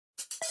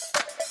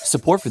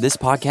Support for this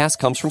podcast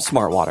comes from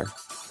Smartwater.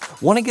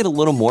 Want to get a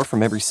little more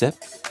from every sip?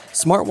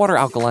 Smartwater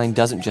Alkaline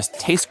doesn't just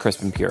taste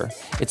crisp and pure,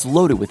 it's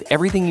loaded with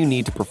everything you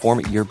need to perform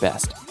at your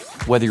best,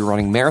 whether you're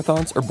running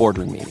marathons or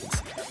boardroom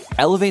meetings.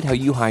 Elevate how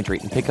you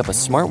hydrate and pick up a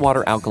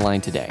Smartwater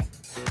Alkaline today.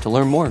 To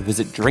learn more,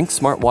 visit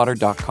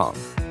drinksmartwater.com.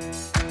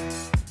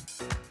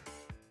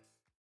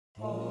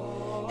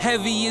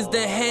 Heavy is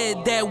the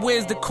head that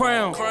wears the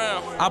crown.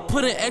 I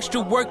put in extra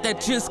work that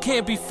just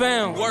can't be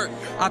found.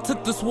 I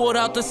took the sword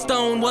out the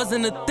stone,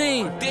 wasn't a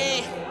thing.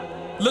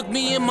 Look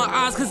me in my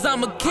eyes cause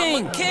I'm a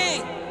king.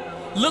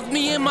 Look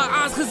me in my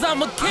eyes cause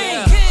I'm a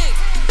king.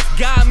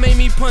 God made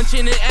me punch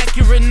in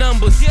inaccurate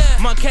numbers.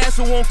 My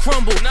castle won't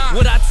crumble.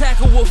 What I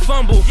tackle will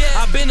fumble.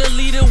 I've been a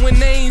leader when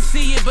they ain't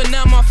see it, but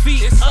now my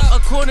feet is up.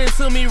 According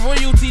to me,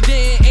 royalty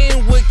didn't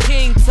end with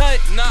King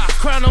Tut.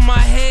 Crown on my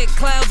head,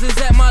 clouds is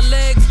at my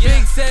legs.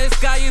 Big says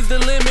sky is the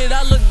limit.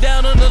 I look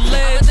down on the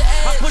ledge.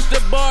 I push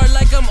the bar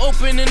like I'm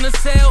opening a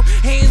cell.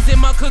 Hands in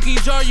my cookie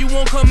jar, you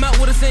won't come out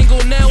with a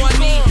single nail. I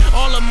need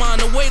all of mine.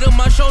 The weight of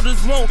my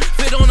shoulders won't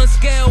fit on a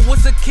scale.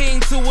 What's a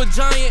king to a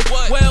giant?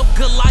 Well,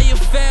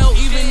 Goliath fell.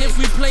 Even if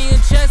we playin'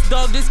 chess,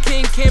 dog, this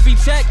king can't be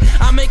checked.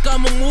 I make all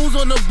my moves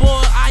on the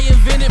board, I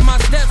invented my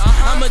steps.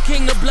 I'm a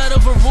king, the blood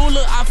of a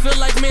ruler, I feel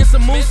like Mansa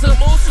Musa.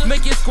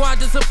 Make your squad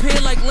disappear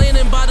like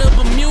landing by the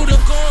Bermuda.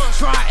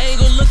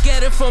 Triangle, look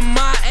at it from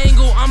my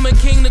angle. I'm a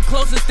king, the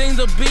closest thing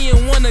to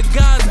being one of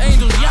God's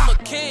angels. I'm a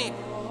king.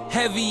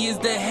 Heavy is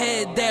the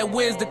head that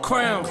wears the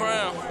crown.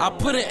 I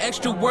put in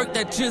extra work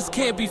that just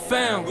can't be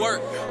found.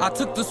 I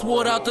took the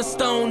sword out the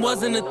stone,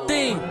 wasn't a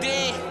thing.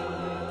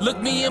 Look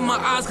me in my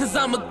eyes cause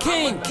I'm a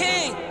king.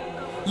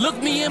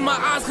 Look me in my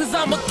eyes cause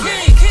I'm a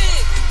king.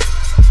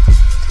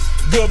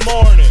 Good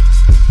morning,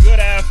 good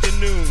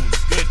afternoon,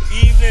 good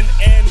evening,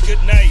 and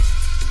good night.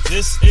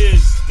 This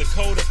is the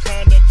Code of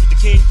Conduct with the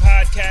King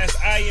podcast.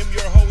 I am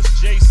your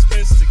host, Jay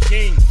Spence the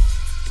King,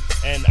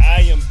 and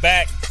I am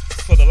back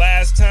for the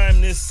last time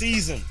this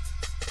season.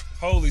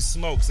 Holy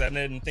smokes, I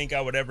didn't think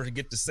I would ever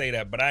get to say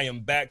that, but I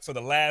am back for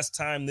the last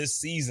time this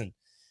season.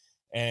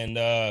 And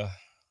I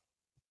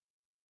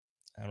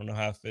don't know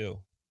how I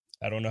feel.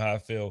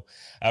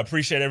 I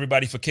appreciate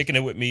everybody for kicking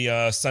it with me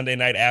Sunday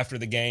night after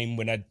the game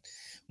when I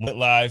went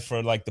live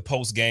for like the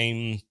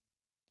post-game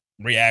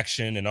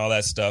reaction and all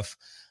that stuff.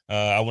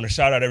 I want to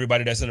shout out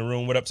everybody that's in the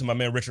room. What up to my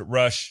man Richard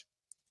Rush?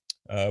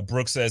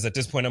 Brooks says, at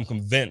this point, I'm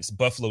convinced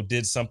Buffalo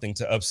did something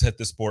to upset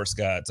the sports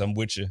gods. I'm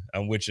with you.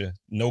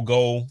 No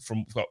goal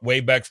from way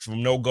back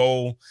from no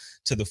goal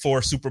to the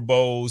 4 Super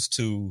Bowls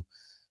to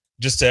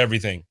just to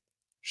everything.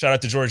 Shout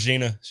out to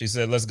Georgina. She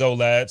said, let's go,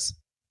 lads.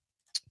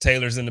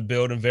 Taylor's in the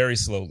building very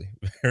slowly.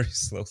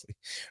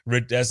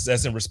 Rich,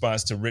 that's in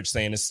response to Rich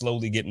saying it's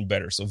slowly getting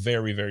better. So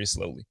very, very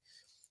slowly.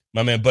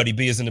 My man Buddy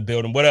B is in the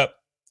building. What up,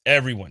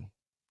 everyone?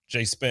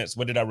 Jay Spence,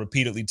 what did I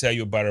repeatedly tell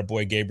you about our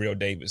boy Gabriel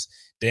Davis?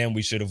 Damn,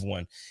 we should have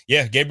won.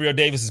 Yeah, Gabriel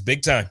Davis is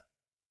big time.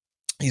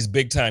 He's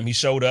big time. He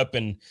showed up,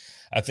 and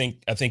I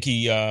think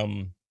he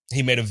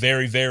made a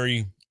very,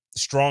 very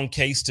strong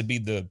case to be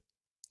the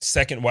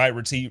second wide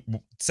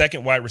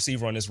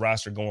receiver on this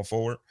roster going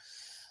forward.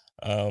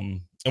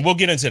 And we'll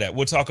get into that.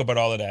 We'll talk about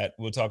all of that.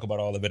 We'll talk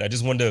about all of it. I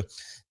just wanted to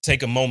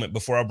take a moment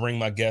before I bring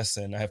my guests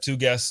in. I have two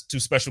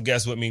special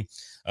guests with me.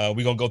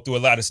 We're going to go through a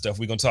lot of stuff.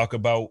 We're going to talk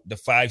about the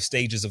 5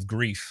 stages of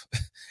grief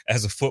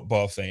as a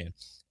football fan.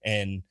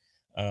 And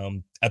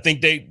I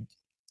think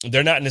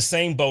they're not in the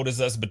same boat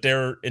as us, but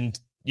they're in,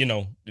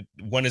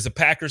 one is a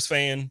Packers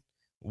fan,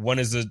 one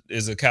is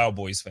a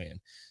Cowboys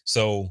fan.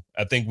 So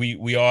I think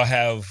we all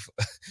have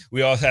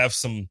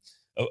some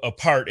a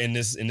part in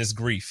this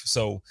grief.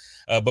 So,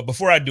 but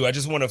before I do, I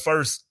just want to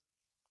first,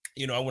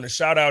 I want to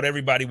shout out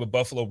everybody with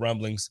Buffalo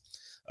Rumblings,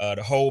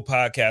 the whole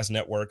podcast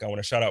network. I want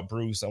to shout out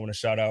Bruce. I want to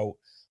shout out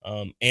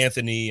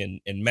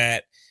Anthony and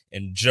Matt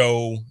and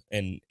Joe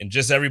and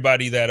just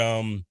everybody that,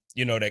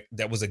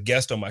 that was a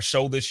guest on my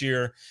show this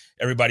year.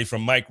 Everybody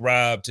from Mike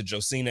Robb to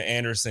Josina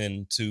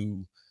Anderson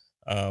to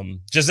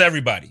just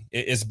everybody.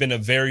 It's been a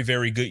very,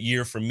 very good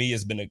year for me.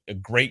 It's been a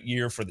great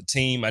year for the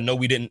team. I know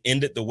we didn't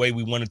end it the way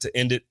we wanted to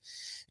end it.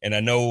 And I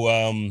know,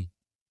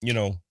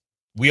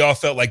 we all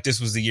felt like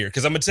this was the year.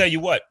 Because I'm going to tell you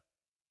what,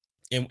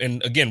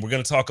 and again, we're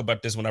going to talk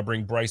about this when I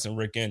bring Bryce and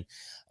Rick in.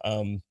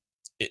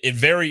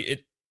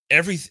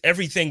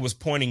 Everything was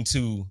pointing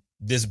to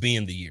this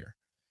being the year.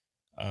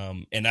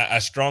 And I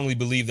strongly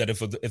believe that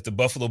if the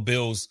Buffalo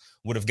Bills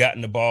would have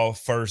gotten the ball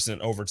first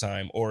in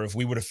overtime, or if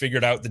we would have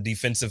figured out the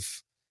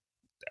defensive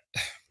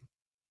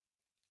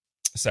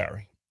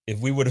if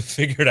we would have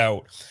figured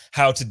out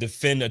how to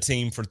defend a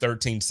team for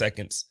 13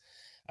 seconds,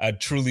 I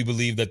truly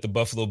believe that the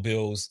Buffalo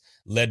Bills,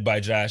 led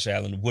by Josh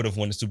Allen, would have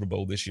won the Super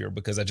Bowl this year,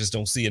 because I just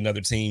don't see another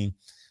team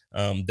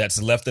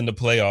that's left in the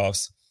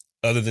playoffs,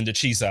 other than the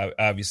Chiefs,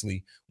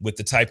 obviously, with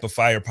the type of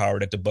firepower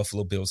that the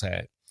Buffalo Bills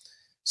had.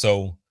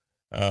 So,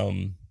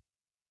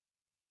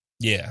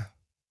 yeah,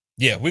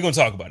 Yeah, we're gonna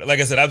talk about it. Like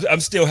I said,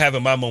 I'm still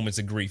having my moments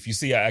of grief. You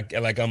see,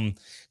 I'm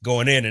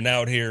going in and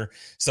out here,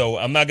 so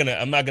I'm not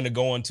gonna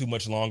go on too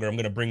much longer. I'm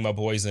gonna bring my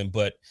boys in,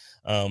 but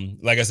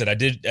like I said, I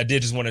did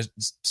just want to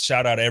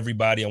shout out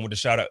everybody. I want to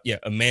shout out,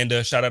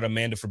 Amanda. Shout out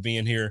Amanda for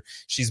being here.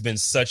 She's been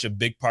such a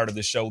big part of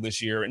the show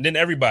this year, and then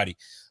everybody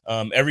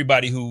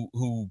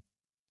who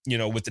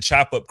with the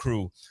Chop Up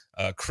crew,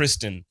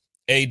 Kristen,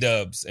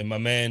 A-Dubs, and my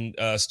man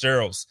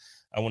Steros.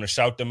 I want to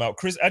shout them out.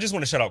 I just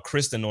want to shout out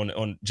Kristen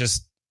on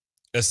just.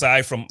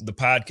 Aside from the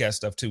podcast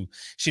stuff too,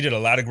 she did a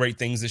lot of great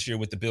things this year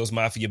with the Bills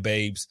Mafia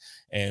Babes,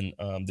 and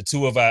the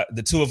two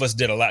of us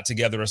did a lot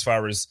together as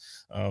far as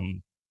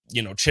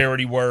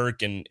charity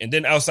work, and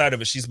then outside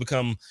of it, she's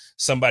become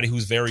somebody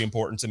who's very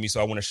important to me.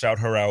 So I want to shout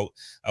her out.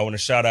 I want to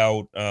shout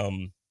out.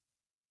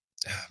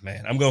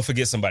 I'm going to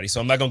forget somebody,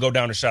 so I'm not going to go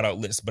down the shout out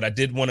list, but I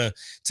did want to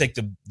take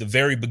the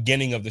very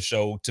beginning of the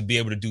show to be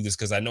able to do this,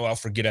 because I know I'll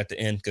forget at the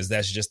end, because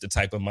that's just the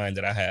type of mind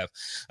that I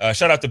have.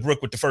 Shout out to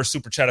Brooke with the first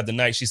super chat of the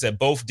night. She said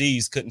both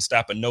Ds couldn't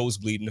stop a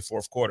nosebleed in the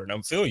fourth quarter. And I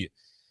feel you.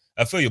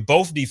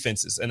 Both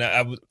defenses, and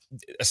I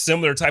a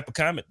similar type of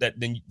comment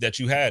that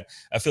you had.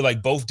 I feel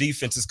like both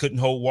defenses couldn't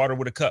hold water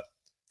with a cup.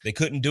 They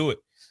couldn't do it.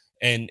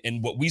 And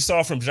what we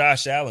saw from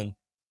Josh Allen,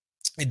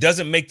 it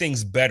doesn't make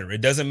things better.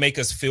 It doesn't make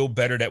us feel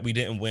better that we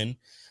didn't win,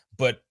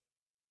 but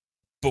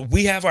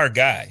we have our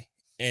guy.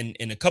 And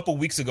a couple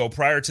weeks ago,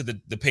 prior to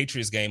the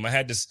Patriots game, I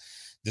had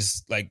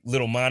this like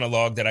little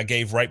monologue that I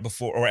gave right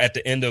before or at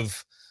the end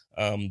of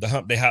the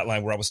Hump Day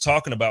Hotline, where I was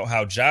talking about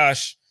how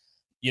Josh,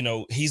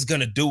 he's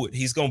going to do it.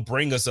 He's going to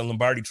bring us a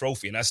Lombardi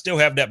trophy. And I still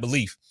have that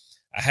belief.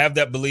 I have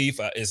that belief.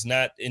 It's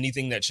not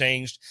anything that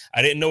changed.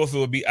 I didn't know if it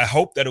would be, I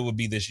hope that it would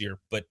be this year,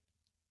 but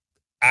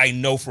I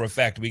know for a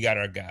fact we got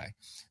our guy.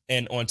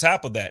 And on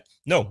top of that,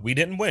 no, we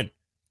didn't win.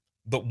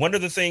 But one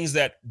of the things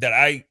that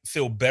I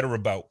feel better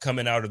about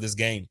coming out of this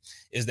game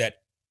is that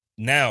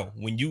now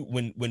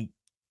when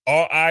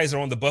all eyes are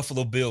on the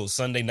Buffalo Bills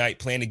Sunday night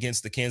playing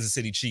against the Kansas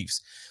City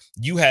Chiefs,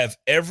 you have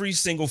every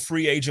single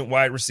free agent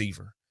wide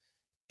receiver,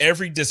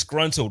 every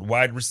disgruntled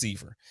wide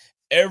receiver,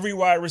 every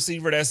wide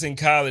receiver that's in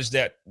college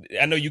that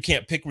I know you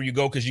can't pick where you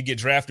go because you get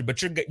drafted,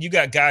 but you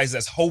got guys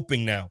that's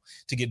hoping now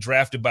to get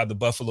drafted by the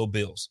Buffalo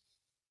Bills.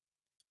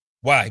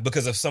 Why?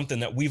 Because of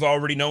something that we've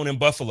already known in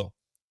Buffalo.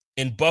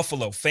 In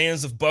Buffalo,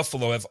 fans of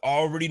Buffalo have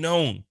already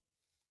known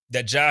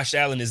that Josh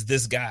Allen is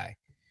this guy.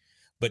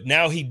 But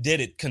now he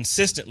did it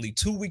consistently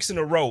 2 weeks in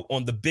a row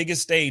on the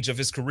biggest stage of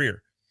his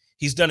career.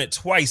 He's done it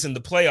twice in the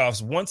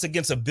playoffs, once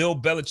against a Bill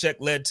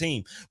Belichick-led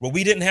team where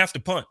we didn't have to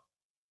punt.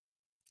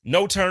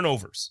 No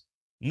turnovers,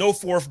 no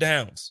fourth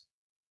downs.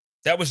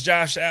 That was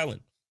Josh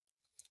Allen.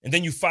 And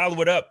then you follow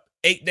it up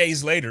 8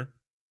 days later,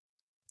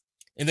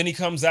 and then he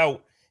comes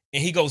out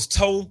and he goes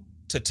toe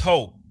to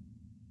toe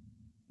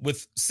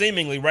with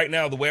seemingly right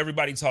now, the way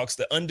everybody talks,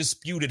 the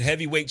undisputed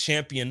heavyweight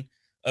champion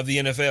of the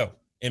NFL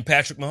in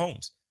Patrick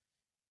Mahomes.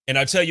 And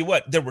I'll tell you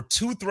what, there were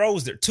two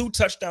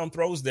touchdown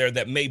throws there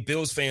that made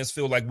Bills fans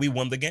feel like we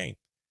won the game.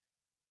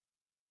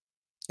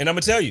 And I'm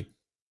going to tell you,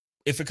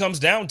 if it comes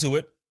down to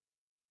it,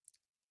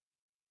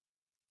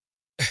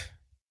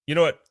 you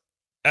know what?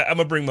 I'm going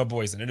to bring my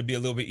boys in. It'll be a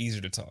little bit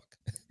easier to talk.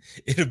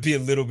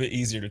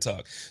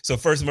 So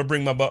first, I'm going to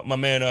bring my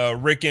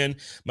man Rick in.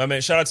 My man,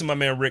 shout out to my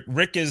man Rick.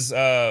 Rick is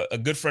a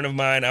good friend of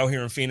mine out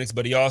here in Phoenix,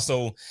 but he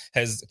also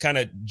has kind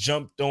of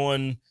jumped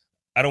on,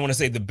 I don't want to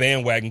say the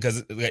bandwagon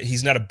because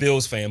he's not a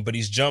Bills fan, but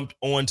he's jumped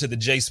on to the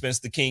Jay Spence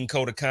the King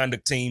Code of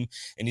Conduct team,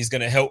 and he's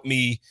going to help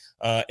me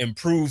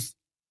improve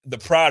the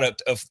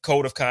product of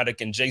Code of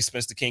Conduct and Jay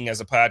Spence the King as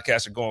a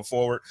podcaster going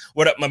forward.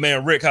 What up, my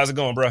man Rick? How's it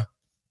going, bro?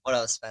 What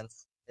up,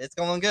 Spence? It's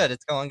going good.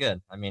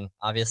 I mean,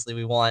 obviously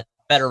we want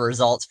better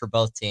results for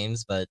both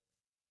teams, but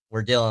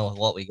we're dealing with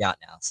what we got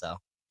now. So,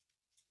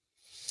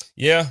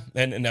 yeah,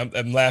 and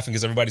I'm laughing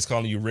because everybody's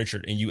calling you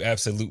Richard, and you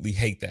absolutely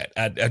hate that.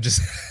 I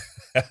just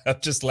I'm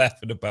just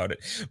laughing about it.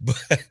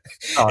 But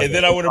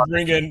then I want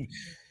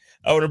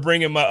to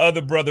bring in my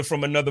other brother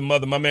from another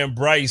mother, my man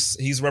Bryce.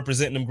 He's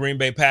representing them Green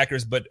Bay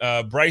Packers, but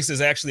Bryce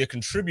is actually a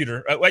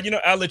contributor.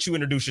 I'll let you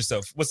introduce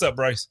yourself. What's up,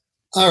 Bryce?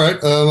 All right,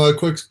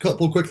 a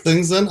couple quick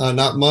things then.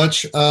 Not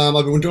much.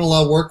 I've been doing a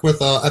lot of work with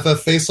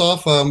FF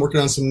Faceoff. I'm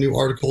working on some new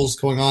articles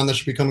going on that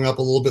should be coming up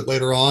a little bit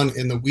later on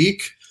in the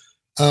week.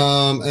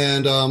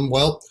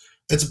 Well,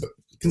 it's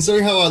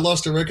considering how I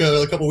lost to Rick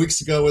a couple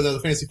weeks ago in the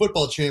Fantasy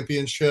Football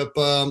Championship.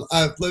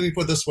 Let me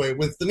put it this way: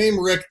 with the name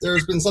Rick,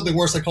 there's been something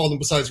worse I called him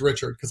besides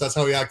Richard, because that's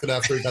how he acted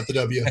after he got the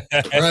W.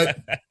 All right.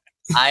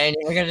 I ain't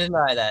even gonna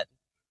deny that.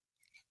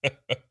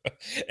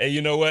 And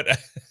you know what?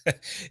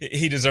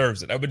 He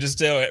deserves it. I would just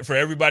tell for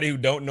everybody who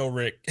don't know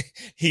Rick,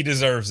 he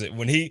deserves it.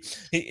 When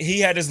he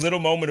had his little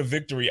moment of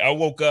victory, I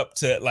woke up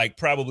to like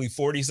probably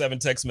 47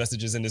 text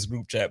messages in this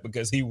group chat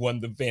because he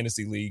won the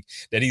fantasy league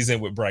that he's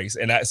in with Bryce.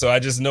 And I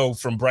just know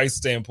from Bryce's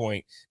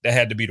standpoint, that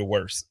had to be the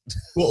worst.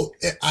 Well,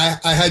 I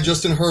had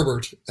Justin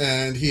Herbert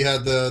and he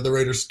had the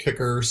Raiders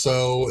kicker.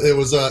 So it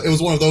was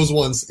one of those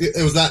ones.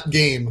 It was that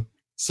game.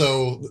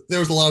 So there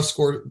was a lot of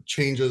score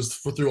changes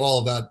through all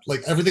of that.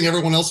 Like everything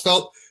everyone else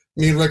felt,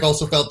 me and Rick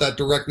also felt that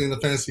directly in the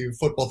fantasy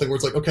football thing, where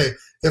it's like, okay,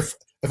 if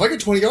I get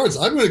 20 yards,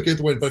 I'm going to get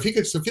the win. But if he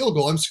gets a field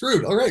goal, I'm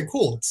screwed. All right,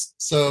 cool.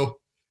 So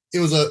it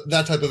was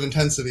that type of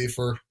intensity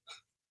for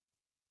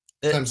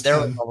times there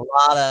 10.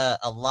 was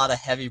a lot of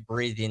heavy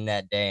breathing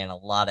that day and a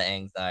lot of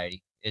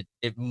anxiety.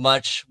 It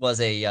much was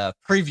a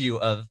preview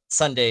of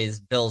Sunday's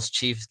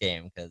Bills-Chiefs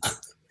game, because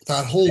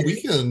that whole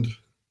weekend.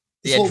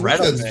 The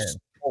adrenaline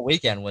whole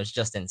weekend was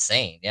just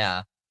insane.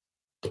 Yeah.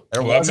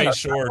 There wasn't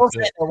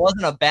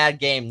a bad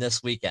game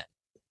this weekend.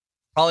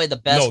 Probably the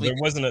best. No, there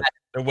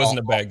wasn't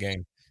a bad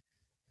game.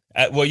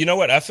 Well, you know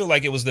what? I feel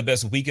like it was the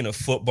best weekend of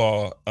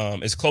football.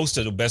 It's close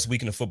to the best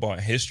weekend of football in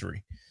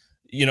history.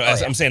 You know,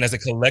 I'm saying, as a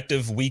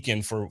collective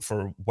weekend for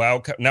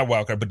not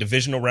wild card, but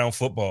divisional round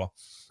football.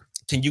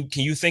 Can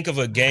you think of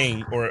a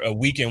game or a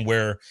weekend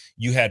where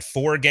you had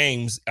 4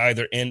 games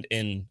either end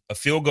in a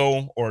field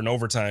goal or an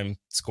overtime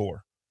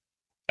score?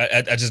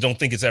 I just don't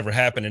think it's ever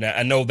happened. And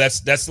I know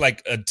that's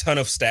like a ton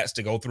of stats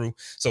to go through,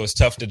 so it's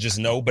tough to just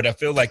know, but I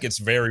feel like it's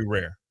very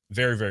rare.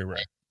 Very, very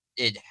rare.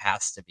 It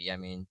has to be. I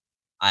mean,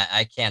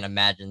 I can't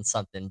imagine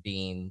something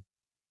being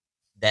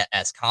that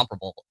as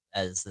comparable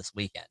as this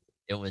weekend.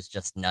 It was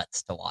just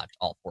nuts to watch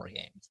all 4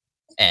 games.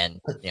 And,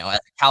 you know, as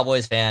a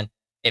Cowboys fan,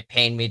 it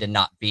pained me to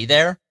not be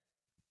there.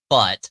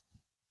 But,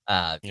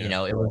 you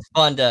know, it was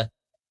fun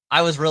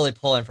I was really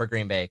pulling for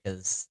Green Bay,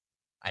 because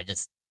I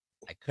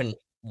couldn't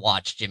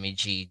watch Jimmy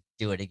G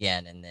do it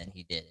again, and then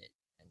he did it,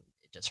 and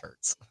it just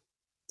hurts.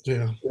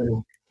 Yeah.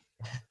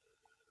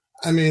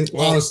 I mean,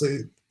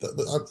 honestly, I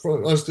was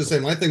going to say,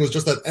 my thing was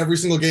just that every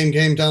single game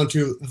came down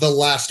to the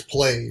last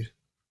play.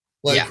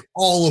 Like,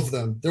 all of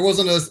them. There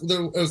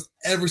was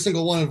every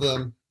single one of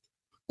them.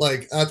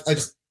 Like,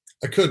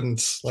 I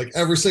couldn't. Like,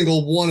 every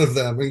single one of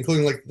them,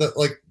 including like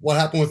what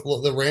happened with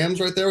the Rams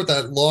right there with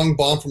that long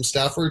bomb from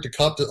Stafford to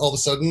Kupp, all of a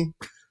sudden,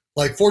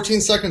 like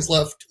 14 seconds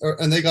left,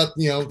 and they got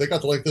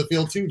the length of the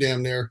field too,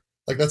 damn near.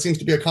 Like, that seems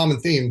to be a common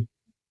theme.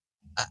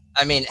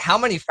 I mean, how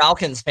many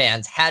Falcons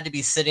fans had to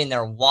be sitting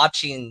there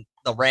watching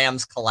the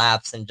Rams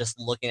collapse and just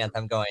looking at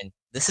them going,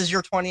 "This is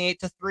your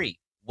 28-3.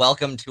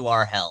 Welcome to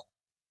our hell."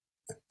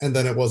 And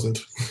then it wasn't.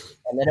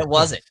 And then it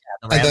wasn't.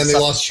 Yeah, and then they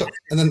lost.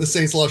 And then the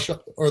Saints lost.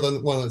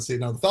 Let's see.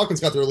 Now the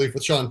Falcons got the relief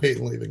with Sean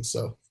Payton leaving.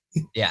 So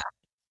yeah.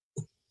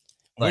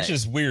 Which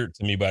is weird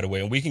to me, by the way.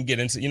 And we can get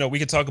into, we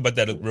can talk about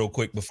that real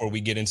quick before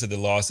we get into the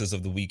losses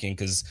of the weekend.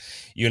 Because,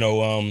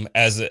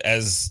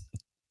 as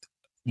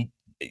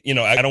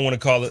I don't want to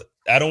call it,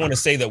 I don't want to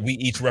say that we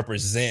each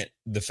represent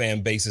the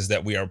fan bases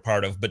that we are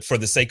part of. But for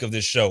the sake of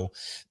this show,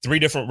 3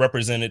 different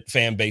represented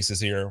fan bases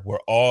here. We're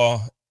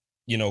all,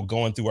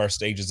 going through our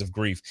stages of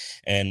grief.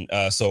 And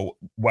so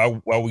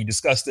while we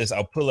discuss this,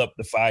 I'll pull up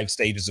the 5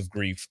 stages of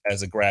grief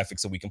as a graphic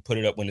so we can put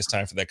it up when it's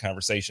time for that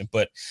conversation.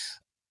 But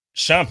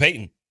Sean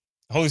Payton,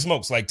 holy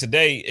smokes, like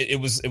today, it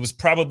was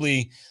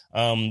probably,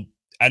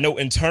 I know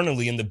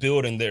internally in the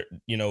building there,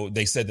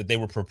 they said that they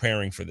were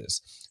preparing for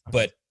this,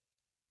 but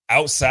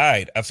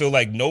outside, I feel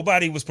like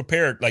nobody was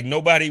prepared. Like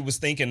nobody was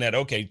thinking that,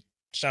 okay,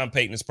 Sean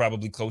Payton is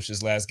probably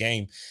Coach's last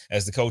game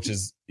as the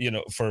coaches,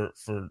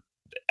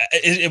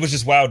 it was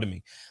just wild to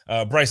me.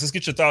 Bryce, let's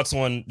get your thoughts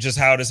on just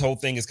how this whole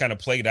thing is kind of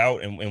played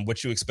out and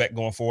what you expect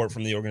going forward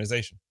from the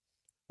organization.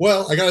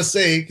 Well, I got to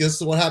say,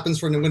 this is what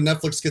happens when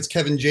Netflix gets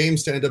Kevin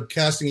James to end up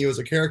casting you as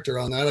a character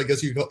on that. I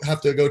guess you have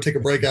to go take a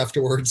break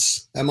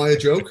afterwards. Am I a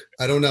joke?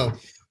 I don't know.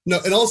 No,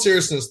 in all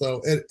seriousness,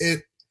 though,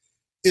 it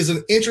is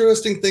an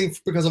interesting thing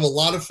because of a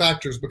lot of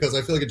factors, because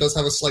I feel like it does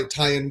have a slight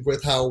tie-in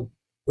with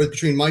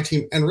between my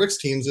team and Rick's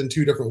teams in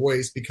 2 different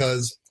ways,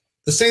 because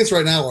the Saints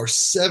right now are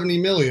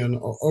 $70 million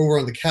over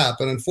on the cap.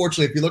 And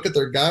unfortunately, if you look at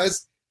their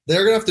guys,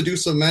 they're going to have to do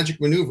some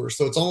magic maneuvers.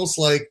 So it's almost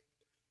like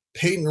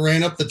Peyton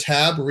ran up the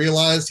tab,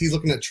 realized he's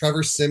looking at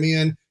Trevor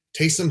Siemian,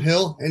 Taysom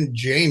Hill, and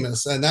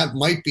Jameis, and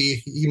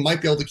he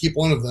might be able to keep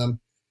one of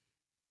them.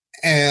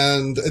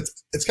 And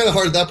it's kind of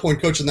hard at that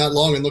point, coaching that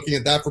long and looking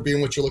at that for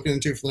being what you're looking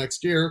into for the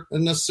next year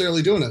and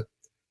necessarily doing it.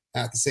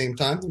 At the same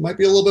time, there might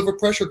be a little bit of a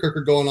pressure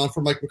cooker going on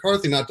for Mike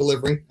McCarthy not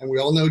delivering, and we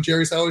all know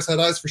Jerry's always had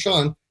eyes for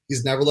Sean.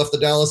 He's never left the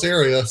Dallas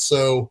area,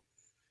 so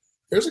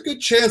there's a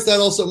good chance that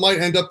also might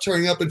end up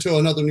turning up into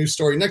another news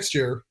story next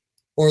year,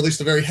 or at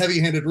least a very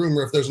heavy-handed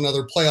rumor if there's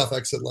another playoff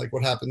exit like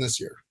what happened this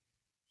year.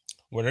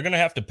 Well, they're going to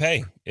have to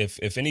pay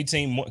if any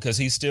team, because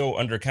he's still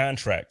under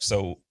contract.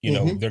 So,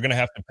 they're going to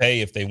have to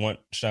pay if they want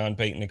Sean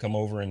Payton to come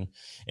over and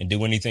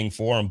do anything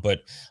for him.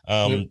 But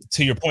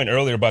to your point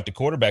earlier about the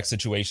quarterback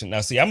situation,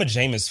 now, see, I'm a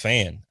Jameis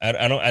fan.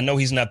 I know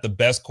he's not the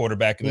best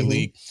quarterback in the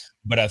league,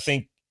 but I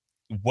think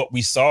what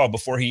we saw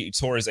before he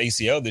tore his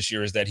ACL this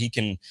year is that he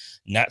can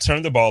not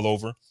turn the ball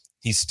over.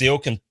 He still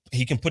can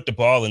put the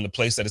ball in the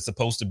place that it's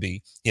supposed to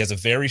be. He has a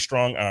very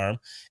strong arm,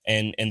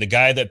 and the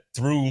guy that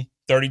threw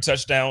 30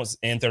 touchdowns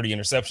and 30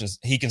 interceptions,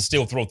 he can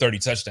still throw 30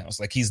 touchdowns.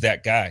 Like, he's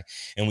that guy.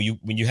 And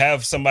when you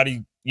have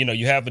somebody,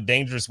 you have a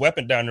dangerous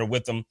weapon down there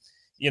with them,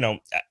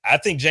 I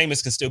think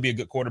Jameis can still be a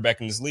good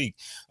quarterback in this league.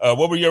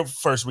 What were your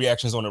first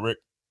reactions on it, Rick?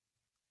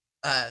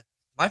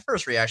 My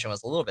first reaction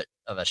was a little bit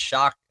of a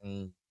shock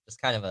and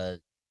just kind of a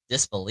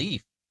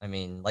disbelief. I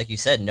mean, like you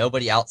said,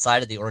 nobody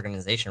outside of the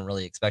organization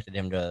really expected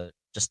him to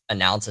just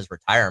announce his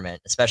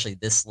retirement, especially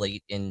this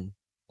late in,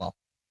 well,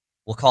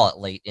 we'll call it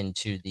late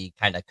into the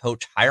kind of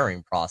coach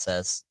hiring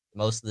process.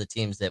 Most of the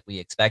teams that we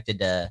expected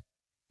to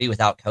be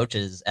without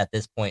coaches at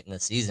this point in the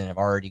season have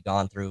already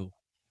gone through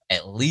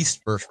at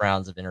least first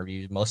rounds of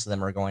interviews. Most of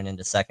them are going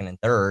into second and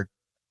third.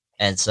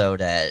 And so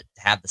to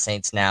have the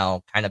Saints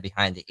now kind of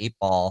behind the 8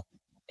 ball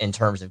in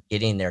terms of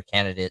getting their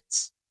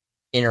candidates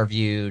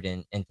interviewed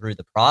and through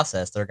the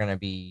process, they're going to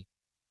be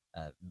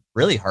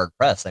really hard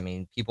pressed. I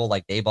mean, people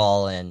like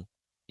Daboll and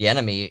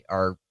Bieniemy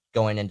are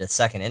going into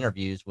second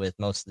interviews with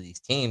most of these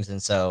teams.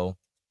 And so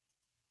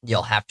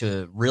you'll have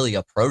to really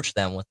approach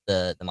them with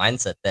the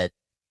mindset that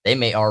they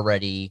may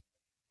already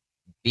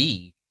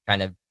be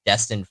kind of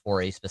destined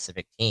for a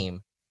specific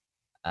team.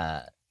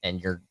 And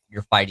you're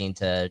fighting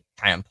to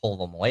kind of pull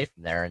them away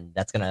from there. And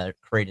that's going to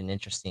create an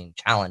interesting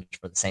challenge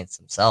for the Saints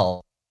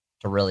themselves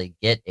to really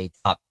get a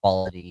top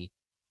quality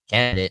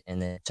candidate.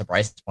 And then to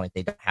Bryce's point,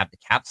 they don't have the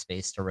cap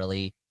space to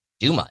really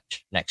do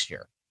much next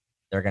year.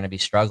 They're going to be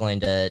struggling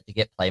to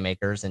get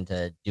playmakers and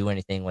to do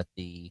anything with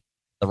the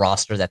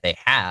roster that they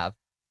have.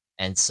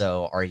 And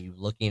so are you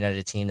looking at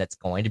a team that's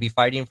going to be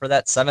fighting for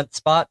that 7th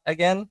spot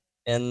again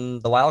in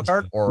the wild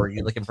card? Or are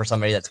you looking for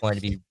somebody that's going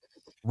to be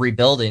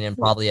rebuilding and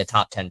probably a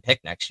top 10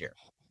 pick next year?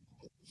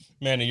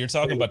 Man, and you're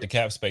talking about the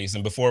cap space.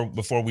 And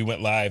before we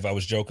went live, I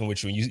was joking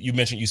with you. And you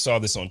mentioned you saw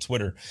this on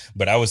Twitter,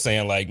 but I was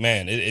saying, like,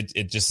 man,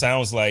 it just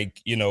sounds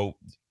like, you know,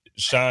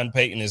 Sean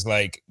Payton is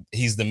like,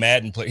 he's the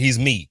Madden player. He's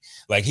me.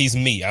 Like, he's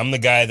me. I'm the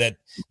guy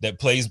that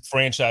plays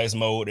franchise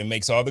mode and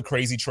makes all the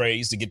crazy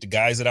trades to get the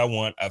guys that I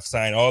want. I've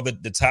signed all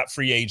the top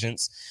free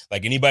agents.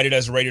 Like, anybody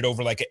that's rated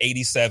over like an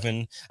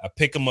 87, I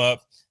pick them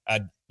up. I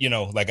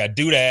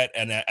do that,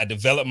 and I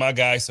develop my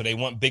guys so they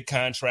want big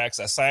contracts.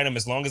 I sign them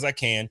as long as I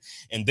can.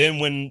 And then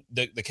when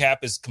the cap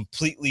is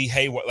completely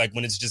haywire, like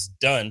when it's just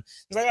done,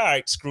 it's like, all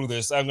right, screw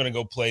this. I'm going to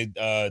go play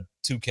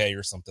 2K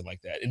or something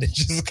like that. And then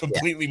just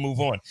completely move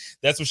on.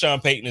 That's what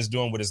Sean Payton is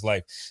doing with his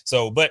life.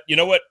 So, but you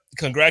know what?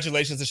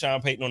 Congratulations to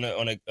Sean Payton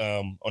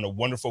on a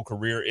wonderful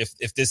career.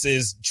 If this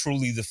is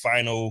truly the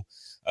final,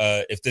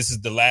 if this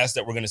is the last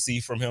that we're going to see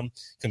from him,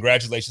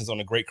 congratulations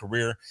on a great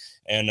career.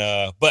 And,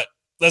 but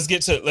let's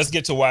get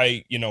to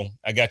why, you know,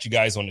 I got you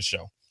guys on the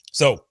show.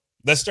 So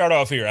let's start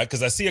off here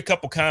because I see a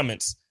couple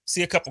comments.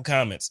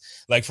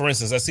 Like, for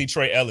instance, I see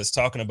Trey Ellis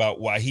talking about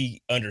why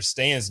he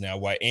understands now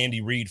why Andy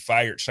Reid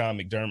fired Sean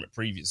McDermott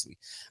previously.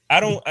 I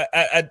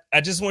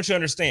just want you to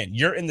understand,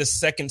 you're in the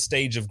second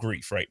stage of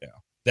grief right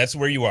now. That's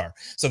where you are.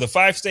 So the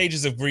 5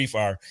 stages of grief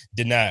are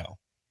denial,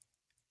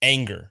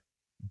 anger,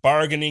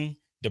 bargaining,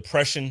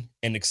 depression,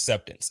 and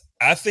acceptance.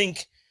 I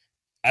think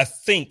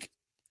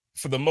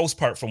for the most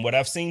part, from what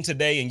I've seen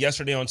today and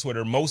yesterday on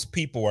Twitter, most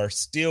people are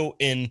still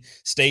in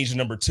stage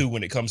number 2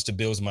 when it comes to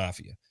Bills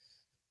Mafia.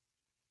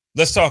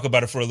 Let's talk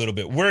about it for a little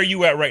bit. Where are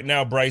you at right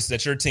now, Bryce?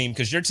 That's your team,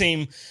 because your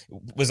team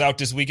was out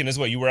this weekend as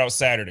well. You were out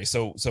Saturday.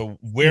 So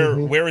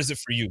where is it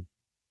for you?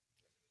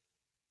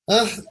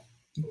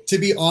 To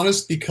be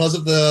honest, because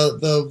of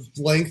the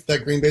length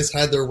that Green Bay's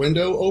had their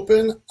window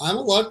open, I'm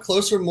a lot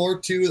closer more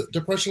to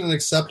depression and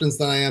acceptance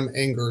than I am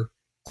anger.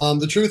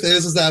 The truth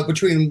is that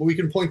we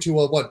can point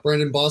to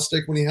Brandon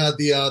Bostic when he had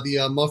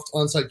the muffed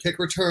onside kick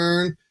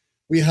return.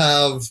 We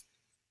have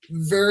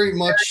very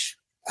much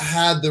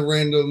had the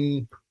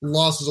random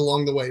losses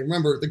along the way.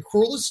 Remember, the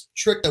cruelest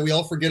trick that we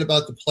all forget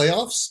about the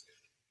playoffs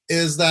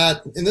is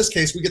that in this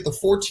case we get the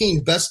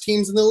 14 best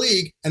teams in the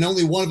league and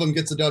only one of them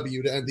gets a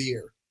W to end the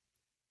year.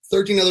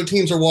 13 other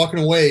teams are walking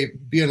away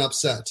being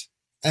upset,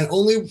 and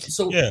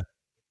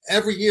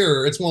every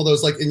year it's one of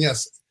those, like, and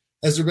yes.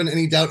 Has there been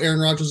any doubt Aaron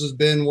Rodgers has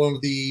been one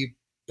of the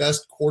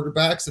best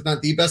quarterbacks, if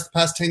not the best, the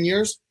past 10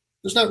 years?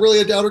 There's not really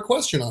a doubt or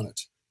question on it.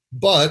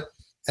 But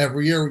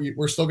every year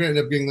we're still going to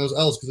end up getting those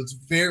L's because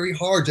it's very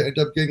hard to end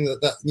up getting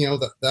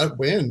that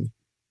win.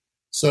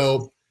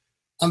 So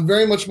I'm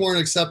very much more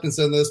in acceptance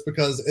in this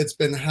because it's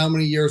been how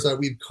many years that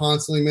we've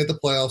constantly made the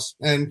playoffs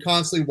and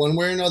constantly one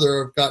way or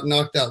another have got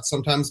knocked out,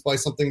 sometimes by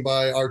something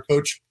by our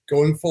coach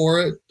going for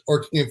it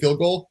or kicking a field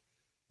goal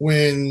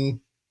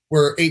when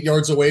we're 8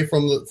 yards away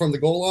from the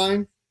goal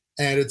line,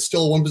 and it's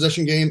still a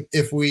one-possession game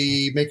if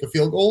we make a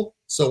field goal,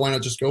 so why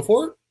not just go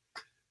for it?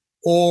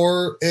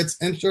 Or it's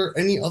enter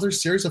any other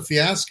series of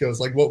fiascos,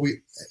 like what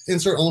we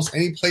insert almost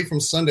any play from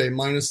Sunday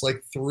minus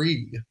like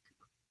 3.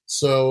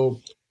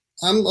 So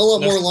I'm a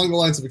lot more along the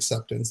lines of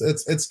acceptance.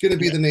 It's going to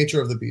be the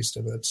nature of the beast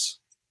of it.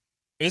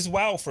 It's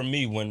wild for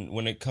me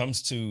when it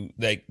comes to,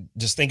 like,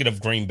 just thinking of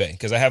Green Bay,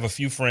 because I have a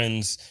few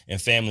friends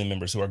and family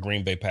members who are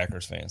Green Bay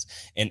Packers fans,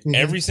 and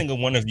every single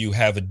one of you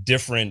have a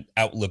different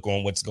outlook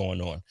on what's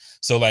going on.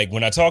 So, like,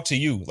 when I talk to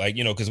you, like,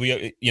 you know, because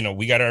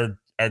we got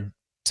our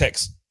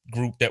text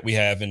group that we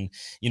have, and,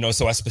 you know,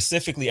 so I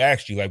specifically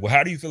asked you, like, well,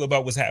 how do you feel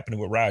about what's happening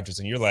with Rodgers?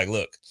 And you're like,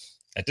 look,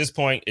 at this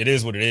point, it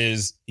is what it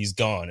is. He's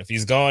gone. If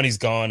he's gone, he's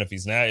gone. If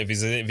he's not, if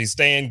he's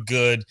staying,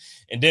 good.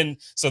 And then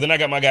I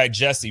got my guy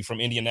Jesse from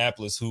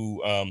Indianapolis,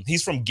 who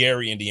he's from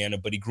Gary, Indiana,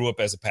 but he grew up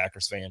as a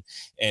Packers fan.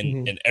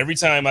 And every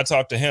time I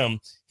talk to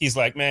him, he's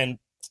like, man,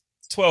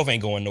 12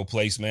 ain't going no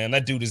place, man.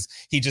 That dude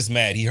he just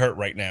mad. He hurt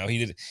right now.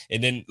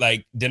 And then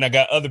I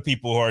got other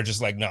people who are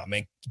just like, nah,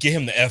 man, get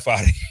him the F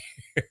out of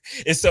here.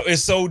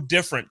 It's so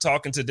different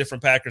talking to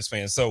different Packers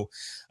fans. So,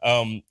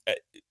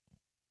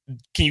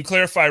 can you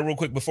clarify real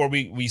quick before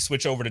we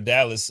switch over to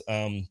Dallas,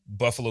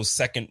 Buffalo's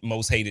second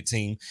most hated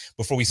team?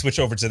 Before we switch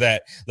over to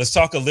that, let's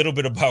talk a little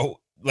bit about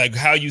like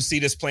how you see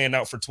this playing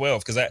out for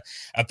 12. Because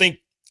I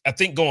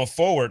think going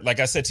forward, like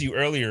I said to you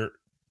earlier,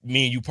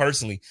 me and you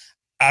personally,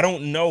 I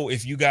don't know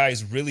if you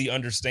guys really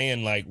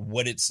understand like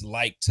what it's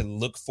like to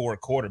look for a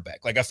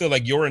quarterback. Like I feel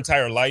like your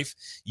entire life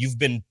you've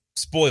been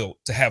spoiled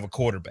to have a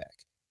quarterback.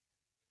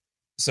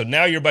 So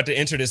now you're about to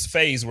enter this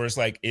phase where it's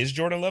like, is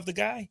Jordan Love the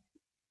guy?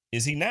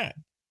 Is he not?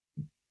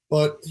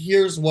 But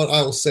here's what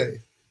I will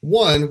say.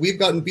 One, we've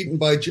gotten beaten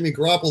by Jimmy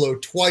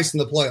Garoppolo twice in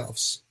the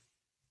playoffs.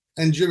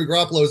 And Jimmy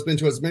Garoppolo has been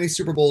to as many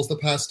Super Bowls the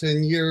past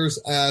 10 years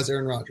as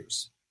Aaron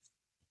Rodgers.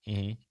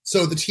 Mm-hmm.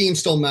 So the team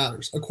still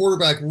matters. A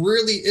quarterback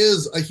really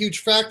is a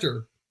huge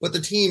factor, but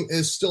the team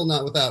is still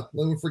not without.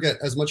 Let me forget,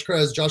 as much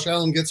credit as Josh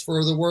Allen gets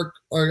for the work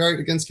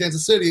against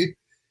Kansas City,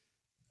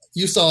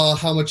 you saw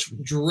how much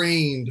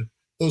drained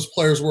those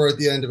players were at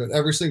the end of it.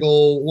 Every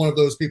single one of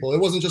those people. It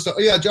wasn't just,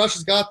 Josh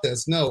has got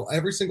this. No,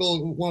 every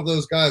single one of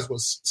those guys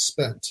was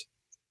spent.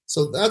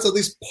 So that's at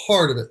least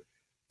part of it.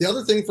 The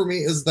other thing for me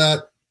is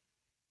that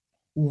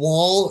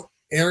while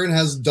Aaron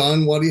has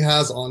done what he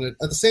has on it,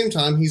 at the same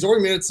time, he's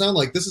already made it sound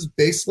like this is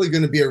basically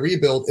going to be a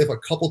rebuild if a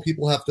couple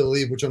people have to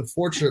leave, which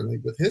unfortunately,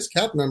 with his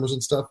cap numbers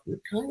and stuff, we're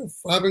kind of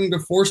having to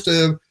force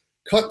to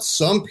cut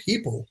some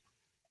people.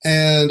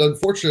 And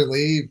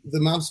unfortunately, the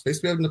amount of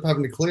space we end up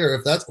having to clear,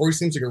 if that's already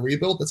seems like a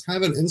rebuild, that's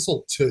kind of an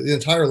insult to the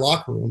entire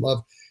locker room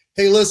of,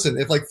 hey, listen,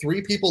 if like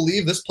 3 people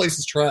leave, this place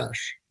is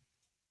trash.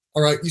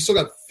 All right, you still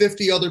got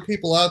 50 other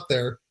people out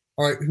there,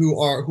 all right,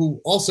 who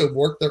also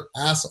work their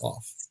ass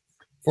off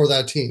for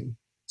that team.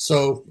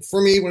 So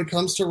for me, when it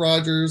comes to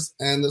Rodgers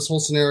and this whole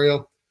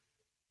scenario,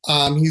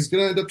 he's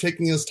going to end up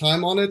taking his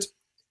time on it.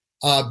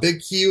 Big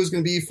key is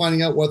going to be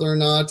finding out whether or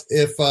not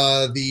if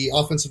the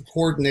offensive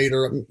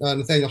coordinator,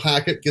 Nathaniel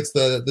Hackett, gets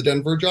the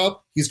Denver job.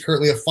 He's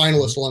currently a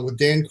finalist along with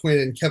Dan Quinn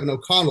and Kevin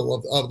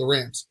O'Connell of the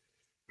Rams.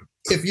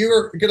 If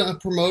you're going to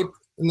promote,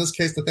 in this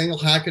case, Nathaniel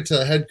Hackett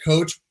to head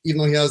coach, even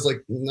though he has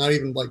like not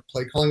even like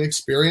play calling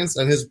experience,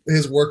 and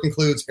his work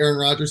includes Aaron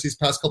Rodgers these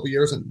past couple of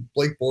years and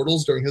Blake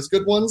Bortles during his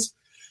good ones,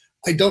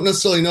 I don't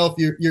necessarily know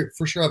if you're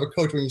for sure have a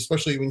coach,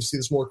 especially when you see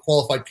this more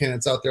qualified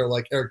candidates out there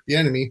like Eric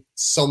Bieniemy.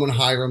 Someone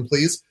hire him,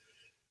 please.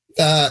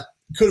 That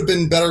could have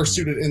been better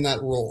suited in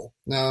that role.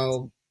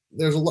 Now,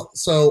 there's a lot.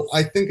 So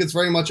I think it's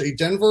very much a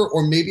Denver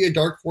or maybe a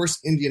dark horse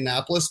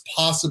Indianapolis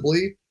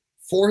possibly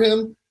for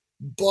him.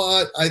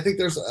 But I think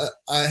there's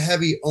a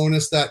heavy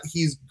onus that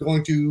he's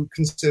going to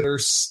consider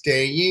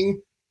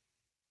staying.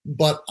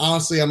 But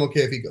honestly, I'm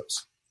okay if he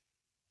goes.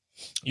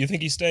 You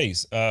think he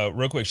stays?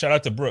 Real quick, shout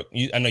out to Brooke.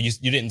 I know you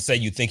didn't say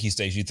you think he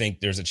stays. You think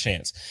there's a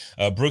chance.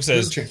 Brooke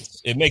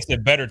says it makes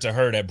it better to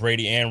her that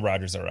Brady and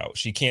Rodgers are out.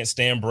 She can't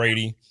stand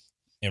Brady,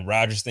 and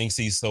Rodgers thinks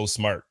he's so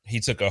smart. He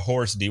took a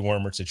horse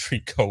dewormer to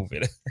treat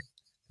COVID.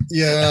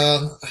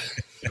 Yeah.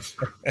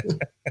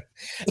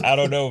 I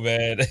don't know,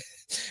 man.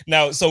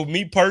 Now, so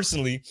me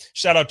personally,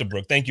 shout out to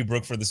Brooke. Thank you,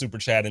 Brooke, for the super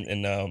chat.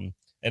 And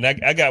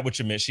I got what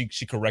you meant.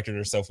 She corrected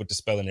herself with the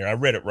spelling there. I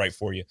read it right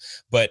for you.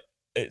 But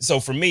so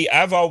for me,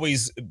 I've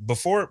always,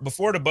 before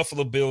the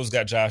Buffalo Bills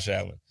got Josh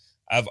Allen,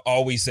 I've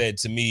always said,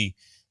 to me,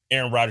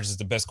 Aaron Rodgers is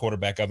the best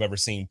quarterback I've ever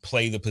seen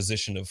play the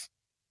position of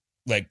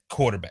like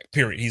quarterback,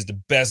 period. He's the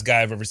best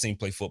guy I've ever seen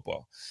play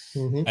football.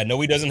 Mm-hmm. I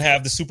know he doesn't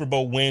have the Super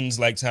Bowl wins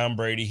like Tom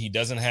Brady. He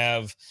doesn't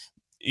have,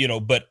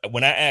 but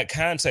when I add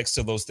context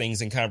to those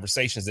things in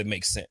conversations, it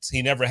makes sense.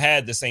 He never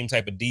had the same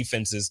type of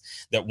defenses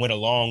that went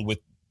along with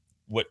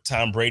what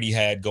Tom Brady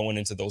had going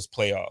into those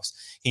playoffs.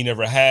 He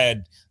never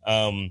had,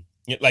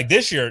 like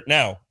this year.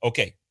 Now,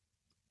 okay,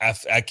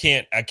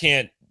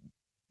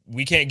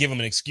 we can't give him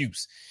an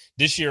excuse.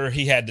 This year,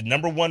 he had the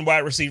number 1 wide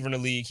receiver in the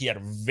league. He had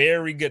a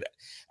very good,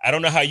 I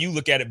don't know how you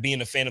look at it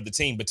being a fan of the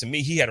team, but to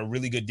me, he had a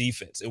really good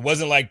defense. It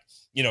wasn't like,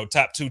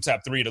 top 2,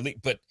 top 3 of the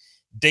league, but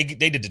they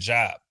did the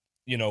job,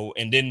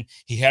 and then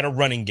he had a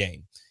running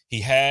game.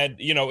 He had,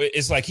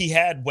 it's like he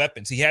had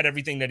weapons. He had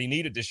everything that he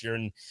needed this year.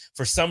 And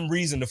for some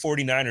reason, the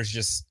 49ers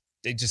just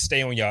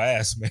stay on your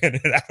ass,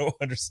 man. And I don't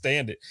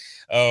understand it.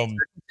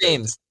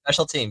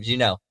 Special teams,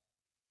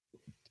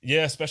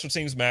 Yeah, special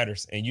teams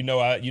matters. And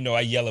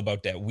I yell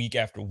about that week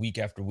after week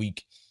after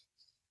week.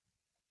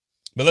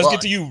 But let's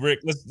get to you, Rick.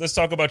 Let's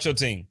talk about your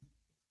team.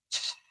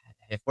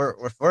 If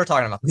we're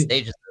talking about the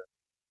stages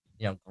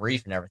of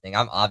grief and everything,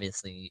 I'm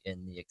obviously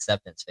in the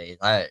acceptance phase.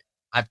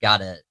 I've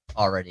got it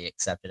already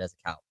accepted as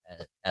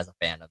a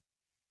fan of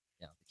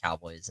the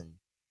Cowboys and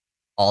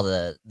all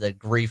the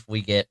grief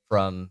we get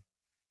from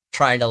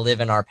trying to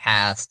live in our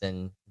past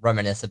and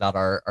reminisce about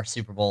our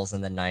Super Bowls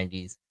in the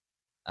 90s.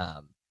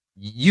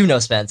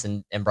 Spence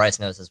and Bryce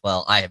knows as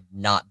well. I have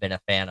not been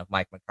a fan of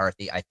Mike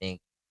McCarthy. I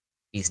think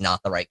he's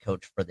not the right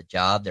coach for the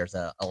job. There's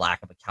a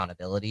lack of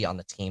accountability on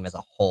the team as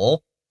a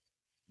whole.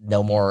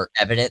 no more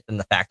evident than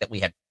the fact that we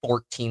had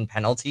 14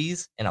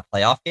 penalties in a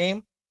playoff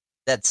game.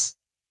 That's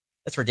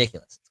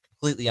ridiculous. It's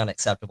completely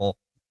unacceptable.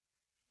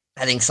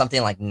 I think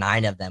something like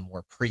 9 of them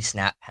were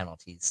pre-snap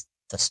penalties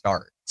to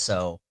start.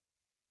 So,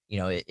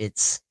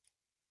 it's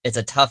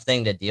a tough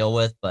thing to deal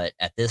with, but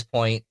at this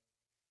point,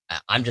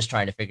 I'm just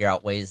trying to figure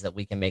out ways that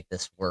we can make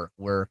this work.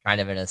 We're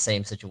kind of in the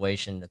same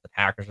situation that the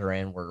Packers are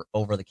in. We're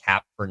over the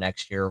cap for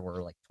next year.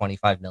 We're like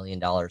 $25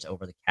 million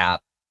over the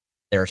cap.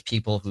 There's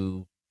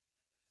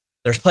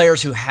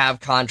players who have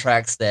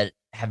contracts that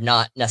have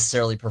not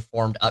necessarily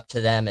performed up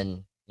to them.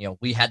 And,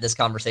 we had this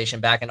conversation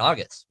back in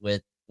August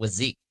with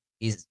Zeke.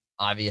 He's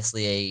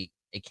obviously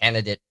a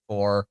candidate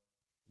for,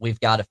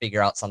 we've got to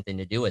figure out something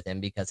to do with him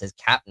because his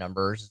cap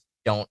numbers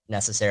don't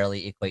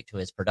necessarily equate to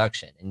his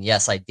production. And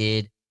yes, I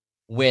did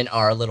win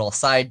our little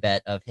side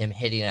bet of him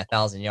hitting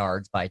 1,000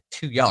 yards by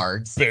 2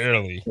 yards.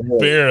 Barely.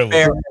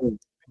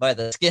 By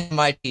the skin of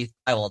my teeth,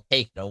 I will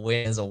take it. A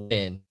win is a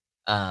win.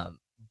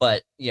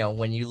 But,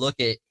 when you look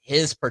at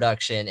his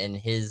production and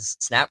his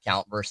snap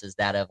count versus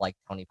that of like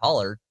Tony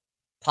Pollard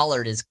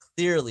is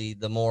clearly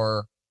the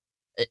more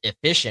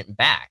efficient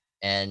back,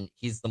 and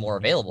he's the more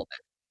available back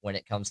when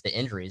it comes to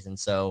injuries. And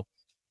so,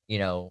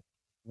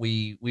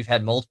 we've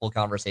had multiple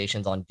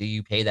conversations on, do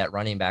you pay that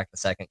running back the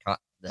second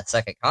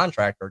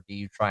contract, or do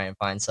you try and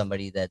find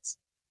somebody that's,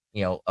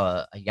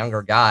 a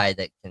younger guy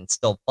that can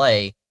still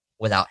play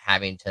without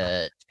having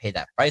to pay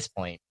that price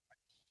point?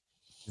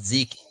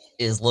 Zeke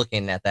is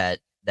looking at that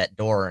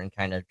door and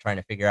kind of trying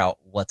to figure out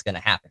what's going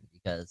to happen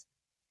because,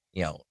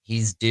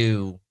 he's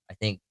due, I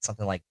think,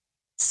 something like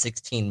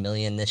 16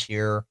 million this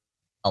year,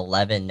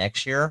 11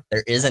 next year.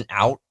 There is an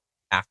out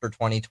after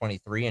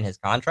 2023 in his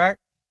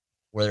contract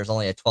where there's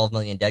only a 12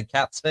 million dead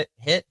cap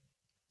hit,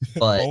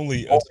 but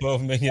only a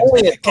 12 million.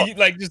 Can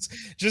you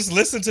just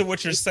listen to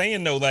what you're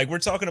saying though? Like, we're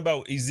talking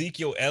about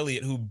Ezekiel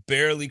Elliott, who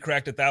barely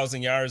cracked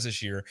 1,000 yards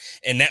this year,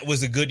 and that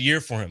was a good year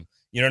for him.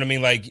 You know what I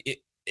mean? Like,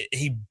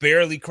 he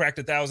barely cracked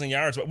 1,000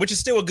 yards, which is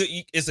still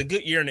it's a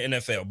good year in the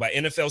NFL. By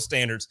NFL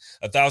standards,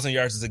 1,000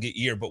 yards is a good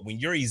year. But when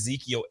you're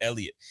Ezekiel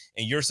Elliott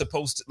and you're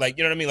supposed to, like,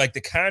 you know what I mean? Like,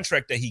 the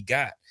contract that he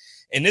got.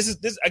 And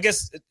I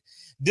guess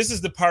this is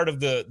the part of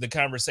the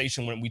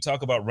conversation when we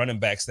talk about running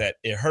backs that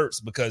it hurts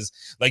because,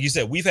 like you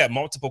said, we've had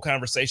multiple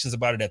conversations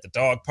about it at the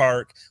dog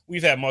park.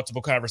 We've had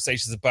multiple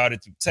conversations about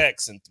it through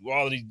text and through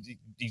all of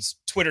these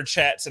Twitter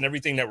chats and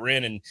everything that we're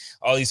in and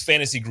all these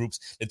fantasy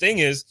groups. The thing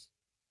is,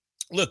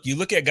 look, you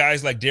look at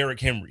guys like Derrick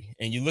Henry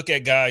and you look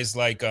at guys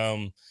like,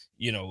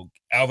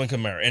 Alvin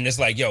Kamara, and it's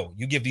like, yo,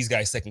 you give these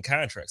guys second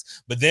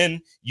contracts. But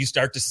then you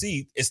start to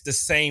see it's the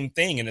same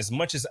thing. And as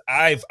much as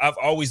I've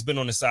always been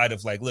on the side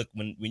of like, look,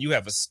 when you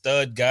have a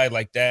stud guy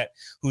like that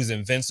who's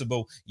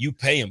invincible, you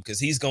pay him because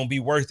he's going to be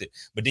worth it.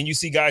 But then you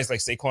see guys like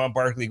Saquon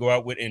Barkley go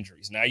out with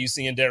injuries. Now you're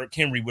seeing Derrick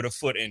Henry with a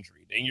foot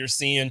injury. Then you're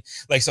seeing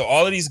so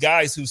all of these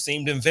guys who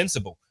seemed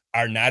invincible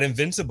are not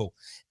invincible.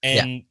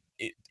 And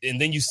And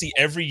then you see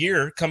every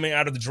year coming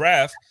out of the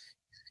draft,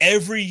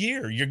 every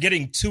year you're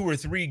getting 2 or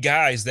 3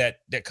 guys that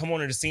come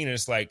onto the scene, and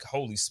it's like,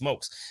 holy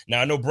smokes.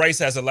 Now I know Bryce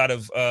has a lot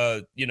of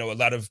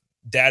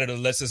data that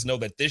lets us know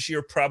that this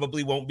year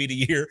probably won't be the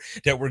year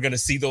that we're going to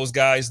see those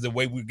guys the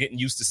way we're getting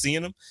used to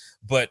seeing them.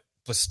 But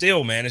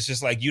still, man, it's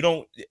just like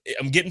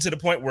I'm getting to the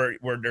point where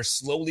they're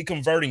slowly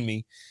converting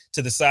me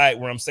to the side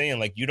where I'm saying,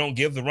 like, you don't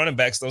give the running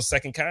backs those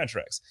second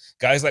contracts.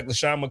 Guys like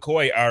LaShawn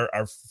McCoy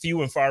are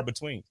few and far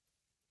between.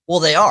 Well,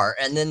 they are.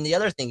 And then the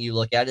other thing you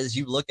look at is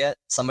you look at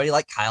somebody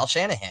like Kyle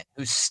Shanahan,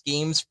 who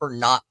schemes for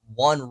not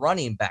one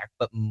running back,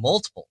 but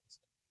multiple.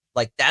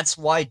 Like, that's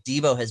why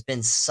Deebo has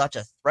been such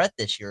a threat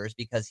this year, is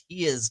because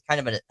he is kind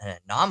of an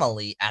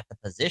anomaly at the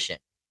position.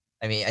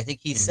 I mean, I think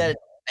he said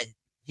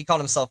he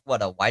called himself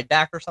a wide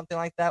back or something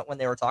like that when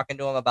they were talking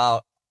to him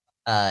about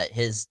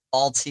his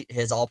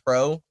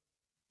all-pro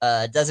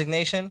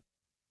designation.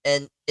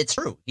 And it's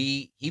true.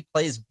 He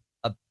plays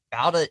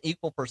about an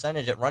equal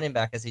percentage at running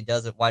back as he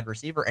does at wide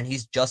receiver, and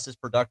he's just as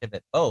productive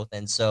at both.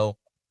 And so,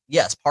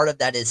 yes, part of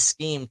that is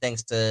scheme,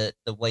 thanks to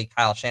the way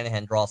Kyle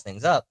Shanahan draws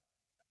things up.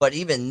 But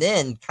even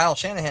then, Kyle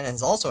Shanahan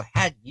has also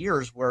had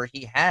years where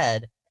he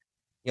had,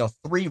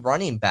 3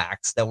 running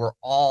backs that were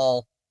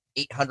all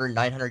 800,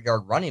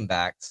 900-yard running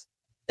backs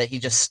that he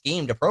just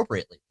schemed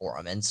appropriately for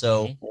him. And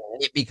so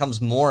it becomes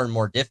more and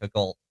more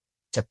difficult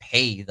to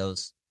pay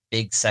those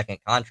big second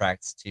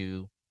contracts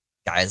to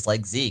guys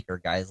like Zeke or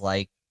guys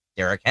like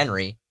Derrick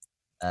Henry,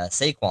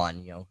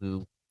 Saquon,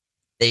 who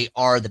they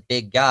are the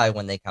big guy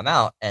when they come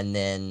out. And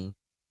then,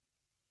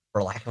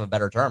 for lack of a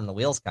better term, the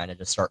wheels kind of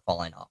just start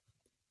falling off.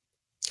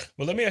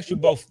 Well, let me ask you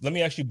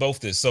both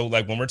this. So,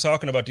 like, when we're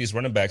talking about these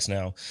running backs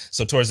now,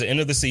 so towards the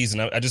end of the season,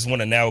 I just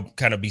want to now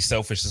kind of be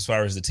selfish as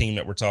far as the team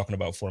that we're talking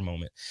about for a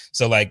moment.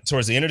 So, like,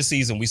 towards the end of the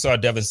season, we saw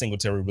Devin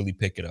Singletary really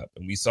pick it up,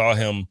 and we saw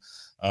him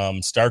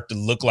start to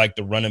look like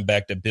the running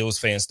back that Bills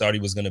fans thought he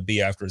was going to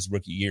be after his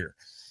rookie year.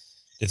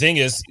 The thing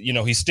is,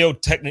 he's still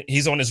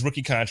he's on his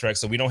rookie contract,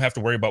 so we don't have to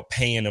worry about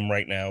paying him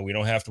right now. We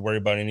don't have to worry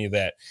about any of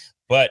that.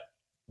 But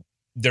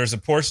there's a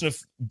portion of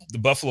the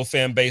Buffalo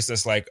fan base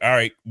that's like, all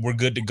right, we're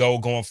good to go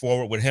going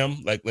forward with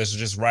him. Like, let's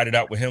just ride it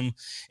out with him.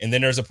 And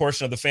then there's a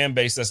portion of the fan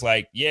base that's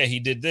like, yeah, he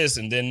did this.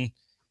 And then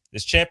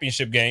this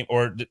championship game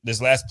or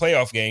this last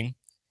playoff game,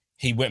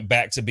 he went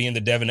back to being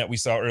the Devin that we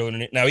saw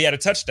earlier. Now he had a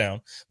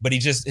touchdown, but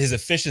his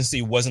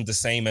efficiency wasn't the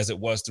same as it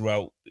was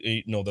throughout,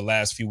 the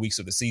last few weeks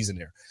of the season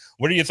there.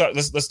 What are your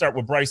thoughts? Let's start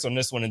with Bryce on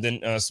this one and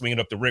then swing it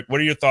up to Rick.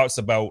 What are your thoughts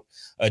about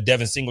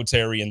Devin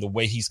Singletary and the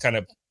way he's kind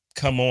of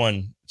come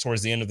on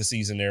towards the end of the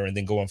season there and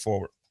then going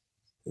forward?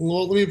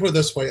 Well, let me put it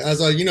this way.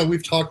 As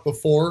we've talked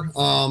before,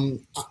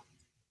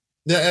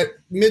 the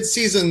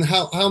mid-season,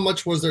 how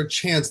much was there a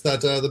chance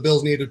that the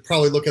Bills needed to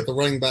probably look at the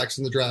running backs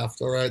in the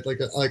draft? All right,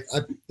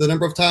 the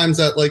number of times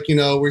that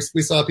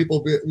we saw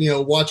people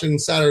watching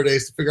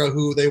Saturdays to figure out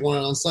who they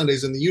wanted on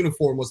Sundays, and the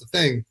uniform was a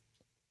thing.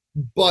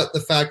 But the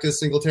fact is,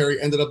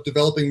 Singletary ended up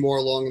developing more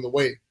along the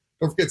way.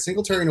 Don't forget,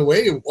 Singletary in a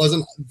way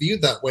wasn't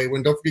viewed that way.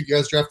 Don't forget, you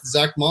guys drafted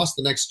Zach Moss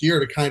the next year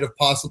to kind of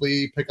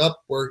possibly pick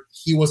up where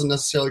he wasn't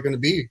necessarily going to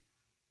be.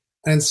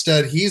 And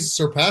instead, he's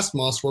surpassed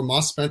Moss, where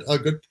Moss spent a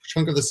good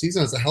chunk of the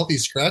season as a healthy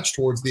scratch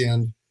towards the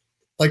end.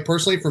 Like,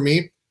 personally, for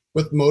me,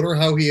 with Motor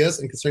how he is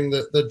and considering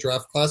the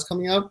draft class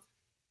coming out,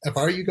 if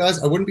I were you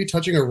guys, I wouldn't be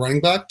touching a running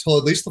back till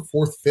at least the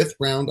 4th, 5th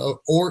round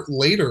or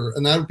later.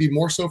 And that would be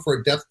more so for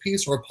a depth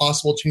piece or a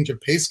possible change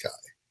of pace guy.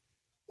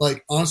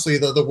 Like, honestly,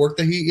 the work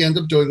that he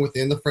ended up doing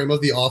within the frame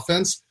of the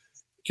offense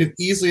could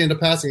easily end up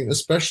passing,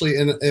 especially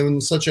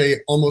in such a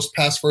almost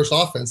pass-first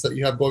offense that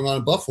you have going on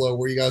in Buffalo,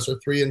 where you guys are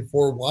 3 and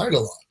 4 wide a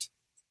lot.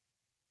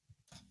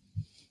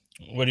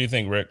 What do you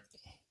think, Rick?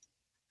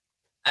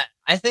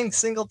 I think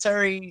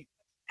Singletary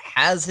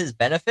has his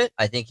benefit.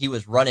 I think he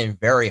was running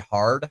very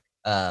hard.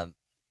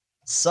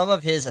 Some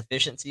of his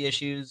efficiency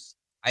issues,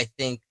 I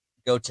think,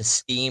 go to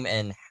scheme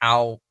and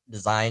how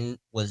design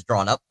was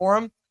drawn up for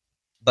him.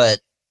 But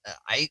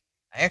I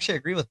actually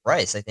agree with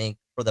Bryce. I think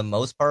for the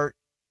most part,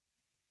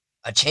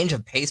 a change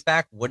of pace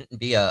back wouldn't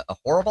be a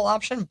horrible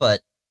option,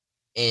 but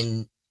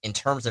in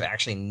terms of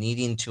actually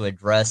needing to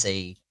address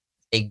a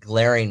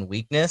glaring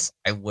weakness,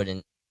 I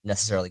wouldn't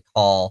necessarily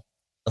call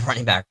the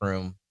running back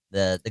room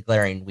the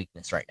glaring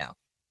weakness right now.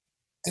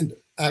 And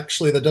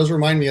actually, that does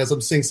remind me, as I'm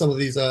seeing some of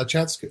these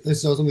chats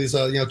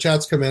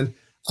come in.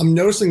 I'm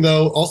noticing,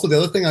 though, also the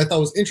other thing I thought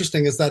was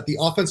interesting is that the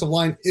offensive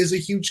line is a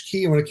huge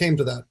key when it came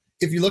to that.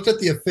 If you looked at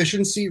the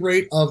efficiency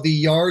rate of the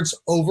yards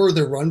over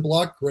the run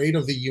block grade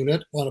of the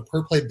unit on a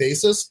per play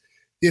basis,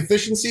 the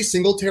efficiency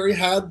Singletary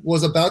had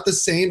was about the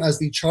same as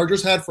the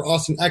Chargers had for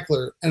Austin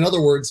Eckler. In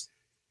other words,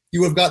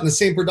 you would have gotten the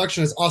same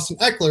production as Austin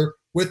Eckler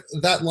with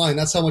that line.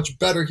 That's how much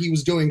better he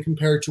was doing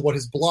compared to what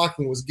his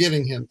blocking was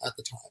giving him at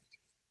the time.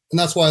 And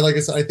that's why, like I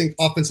said, I think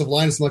offensive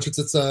line, as much as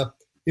it's a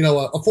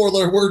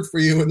 4-letter word for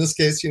you in this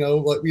case,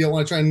 like we don't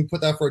want to try and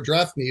put that for a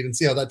draft need and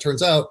see how that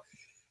turns out.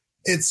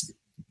 It's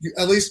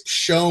at least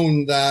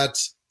shown that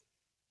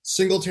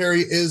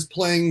Singletary is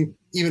playing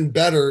even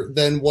better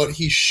than what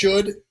he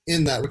should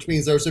in that, which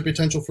means there's a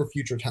potential for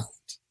future talent.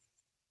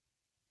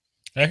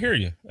 I hear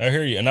you.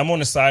 And I'm on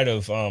the side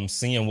of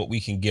seeing what we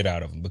can get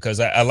out of him,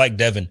 because I like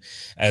Devin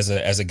as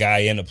a guy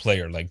and a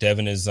player. Like,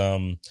 Devin is,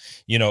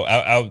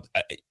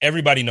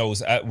 everybody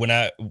knows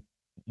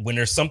when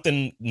there's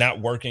something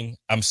not working,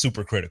 I'm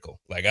super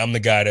critical. Like, I'm the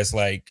guy that's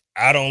like,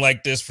 I don't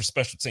like this for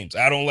special teams.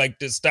 I don't like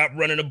this. Stop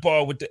running the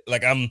ball with it.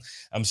 Like, I'm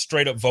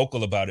straight up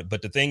vocal about it.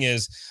 But the thing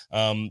is,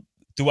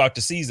 throughout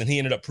the season, he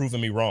ended up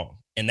proving me wrong.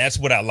 And that's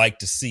what I like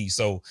to see.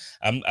 So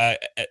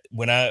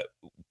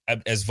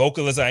as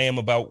vocal as I am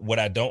about what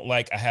I don't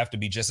like, I have to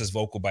be just as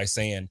vocal by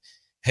saying,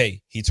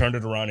 hey, he turned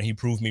it around and he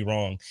proved me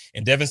wrong.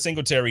 And Devin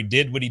Singletary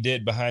did what he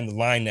did behind the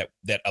line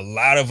that a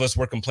lot of us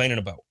were complaining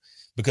about.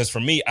 Because for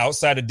me,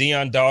 outside of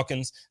Deion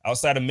Dawkins,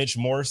 outside of Mitch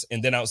Morse,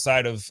 and then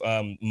outside of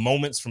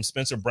moments from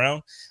Spencer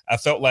Brown, I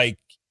felt like,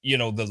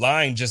 the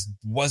line just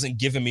wasn't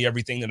giving me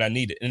everything that I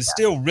needed. And it's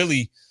still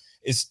really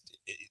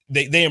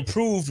they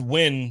improved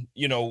when,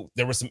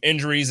 there were some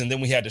injuries, and then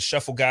we had to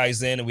shuffle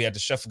guys in and we had to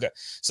shuffle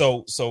guys.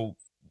 So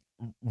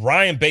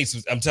Ryan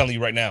Bates, I'm telling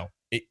you right now,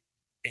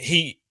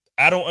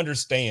 I don't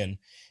understand.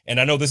 And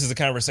I know this is a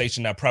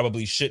conversation I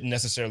probably shouldn't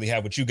necessarily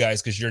have with you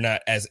guys because you're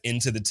not as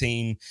into the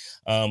team.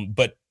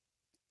 But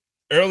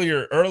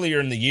earlier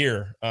in the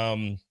year,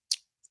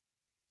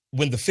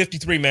 when the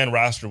 53-man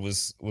roster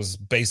was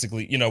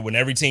basically, when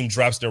every team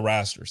drops their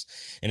rosters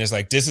and it's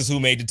like, this is who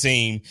made the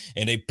team,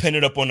 and they pin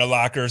it up on the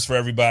lockers for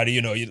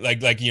everybody,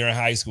 like you're in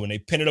high school, and they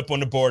pin it up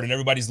on the board and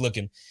everybody's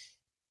looking.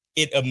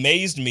 It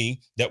amazed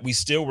me that we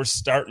still were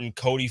starting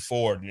Cody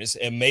Ford, and it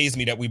amazed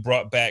me that we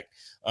brought back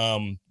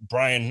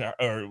Brian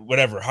or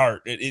whatever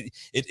Hart.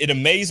 It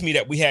amazed me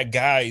that we had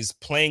guys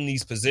playing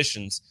these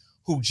positions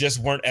who just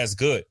weren't as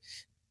good.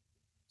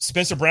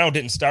 Spencer Brown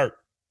didn't start.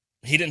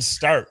 He didn't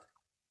start.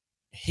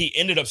 He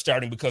ended up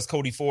starting because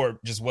Cody Ford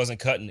just wasn't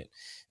cutting it.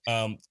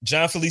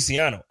 John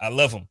Feliciano, I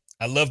love him.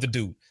 I love the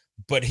dude.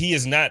 but he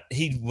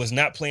was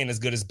not playing as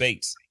good as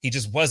Bates. He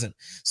just wasn't.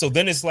 So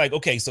then it's like,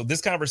 okay, so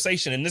this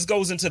conversation, and this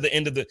goes into the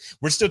end of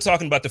we're still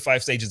talking about the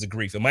 5 stages of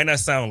grief. It might not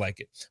sound like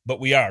it, but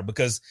we are,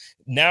 because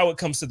now it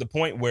comes to the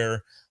point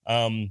where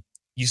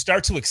you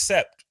start to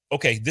accept,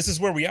 okay, this is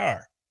where we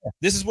are.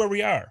 This is where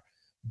we are.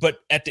 But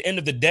at the end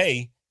of the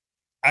day,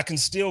 I can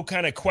still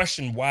kind of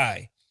question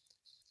why.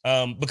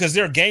 Because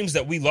there are games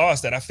that we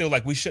lost that I feel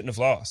like we shouldn't have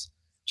lost.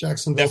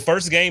 Jacksonville. That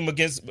first game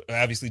against,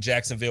 obviously,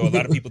 Jacksonville. A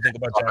lot of people think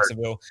about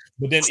Jacksonville.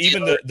 But then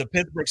even the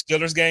Pittsburgh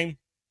Steelers game,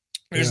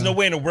 there's no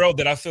way in the world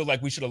that I feel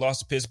like we should have lost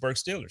to Pittsburgh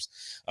Steelers.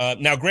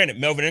 Now, granted,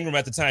 Melvin Ingram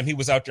at the time, he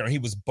was out there and he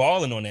was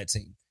balling on that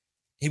team.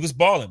 He was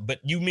balling. But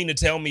you mean to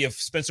tell me if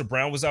Spencer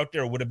Brown was out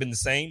there, it would have been the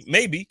same?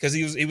 Maybe, because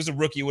he was a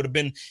rookie. It would have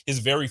been his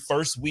very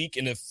first week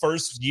in the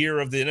first year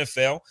of the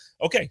NFL.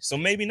 Okay, so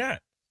maybe not.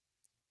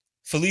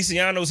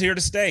 Feliciano's here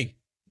to stay.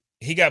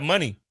 He got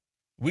money.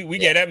 We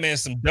gave that man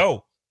some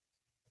dough.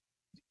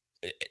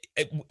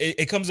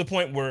 It comes a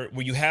point where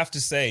you have to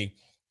say,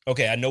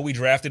 okay, I know we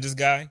drafted this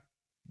guy,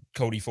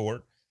 Cody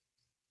Ford.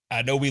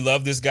 I know we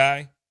love this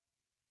guy,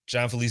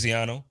 John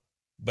Feliciano.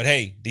 But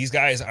hey, these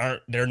guys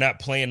they're not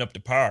playing up to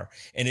par.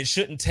 And it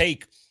shouldn't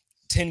take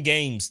 10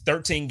 games,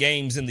 13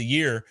 games in the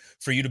year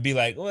for you to be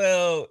like,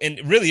 well, and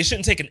really it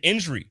shouldn't take an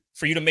injury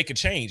for you to make a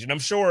change. And I'm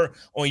sure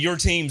on your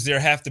teams, there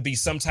have to be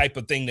some type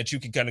of thing that you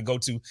can kind of go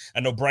to. I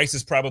know Bryce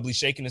is probably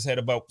shaking his head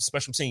about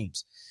special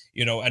teams.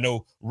 You know, I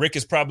know Rick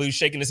is probably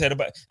shaking his head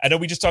about, I know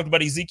we just talked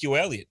about Ezekiel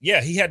Elliott.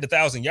 Yeah, he had the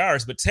 1,000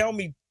 yards, but tell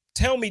me,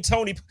 Tony,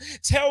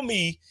 tell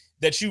me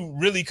that you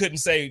really couldn't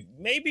say,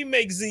 maybe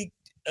make Zeke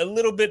a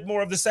little bit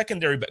more of the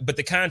secondary, but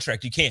the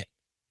contract, you can't.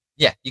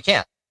 Yeah, you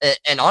can't.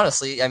 And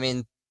honestly, I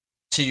mean,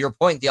 to your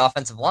point, the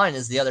offensive line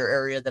is the other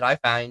area that I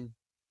find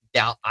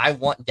I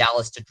want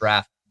Dallas to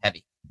draft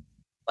heavy.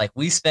 Like,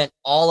 we spent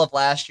all of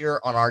last year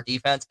on our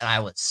defense, and I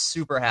was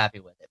super happy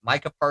with it.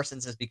 Micah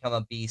Parsons has become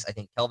a beast. I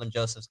think Kelvin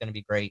Joseph's going to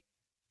be great.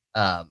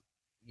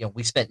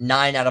 We spent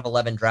 9 out of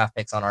 11 draft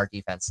picks on our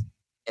defense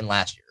in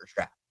last year's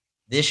draft.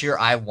 This year,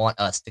 I want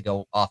us to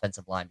go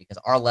offensive line, because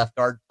our left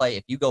guard play,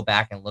 if you go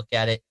back and look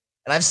at it,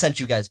 and I've sent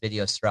you guys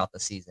videos throughout the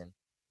season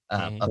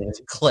of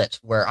clips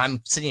where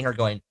I'm sitting here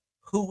going,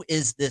 who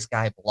is this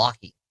guy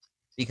blocking?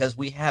 Because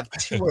we have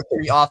 2 or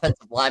 3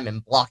 offensive linemen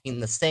blocking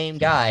the same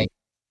guy,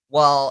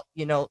 while,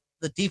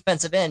 the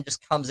defensive end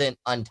just comes in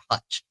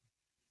untouched.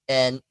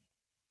 And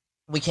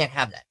we can't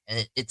have that.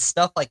 And it's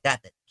stuff like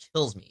that that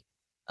kills me.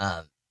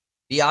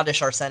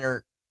 Biadish, our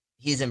center,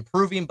 he's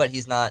improving, but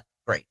he's not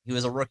great. He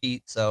was a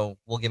rookie, so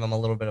we'll give him a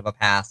little bit of a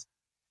pass.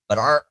 But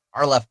our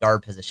left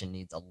guard position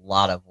needs a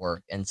lot of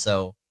work. And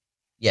so,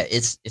 yeah,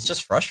 it's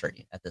just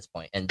frustrating at this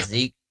point. And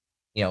Zeke,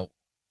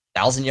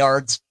 1,000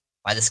 yards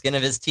by the skin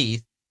of his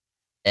teeth.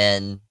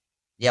 And,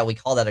 yeah, we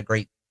call that a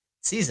great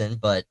season,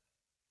 but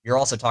you're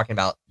also talking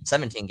about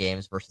 17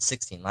 games versus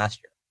 16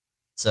 last year.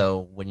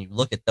 So when you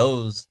look at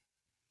those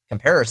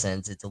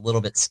comparisons, it's a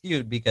little bit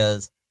skewed,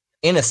 because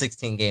in a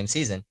 16-game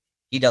season,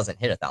 he doesn't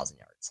hit 1,000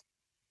 yards.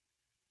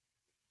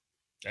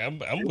 I'm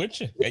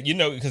with you,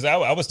 because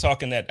I was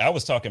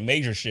talking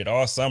major shit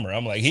all summer.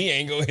 I'm like, he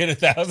ain't gonna hit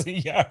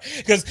 1,000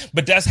 yards,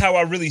 but that's how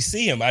I really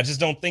see him. I just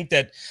don't think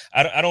that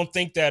I don't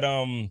think that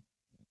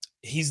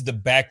he's the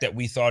back that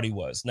we thought he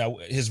was. Now,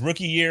 his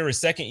rookie year, his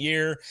second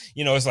year,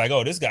 it's like,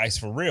 oh, this guy's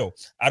for real.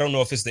 I don't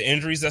know if it's the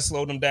injuries that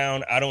slowed him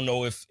down. I don't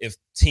know if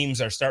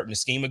teams are starting to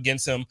scheme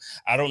against him.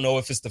 I don't know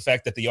if it's the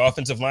fact that the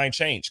offensive line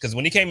changed, because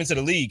when he came into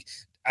the league,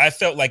 I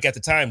felt like at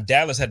the time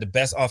Dallas had the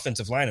best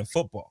offensive line in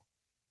football.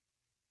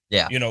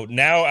 Yeah.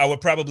 Now I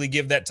would probably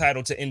give that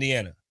title to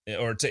Indiana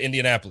or to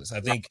Indianapolis. I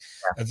think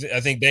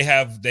they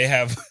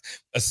have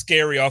a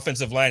scary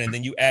offensive line, and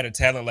then you add a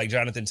talent like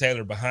Jonathan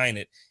Taylor behind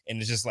it, and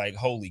it's just like,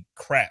 holy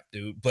crap,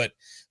 dude. But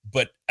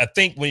I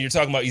think when you're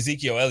talking about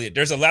Ezekiel Elliott,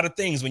 there's a lot of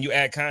things when you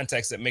add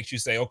context that makes you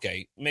say,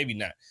 okay, maybe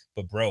not.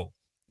 But bro,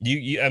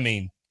 I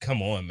mean,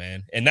 come on,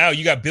 man. And now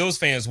you got Bills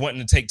fans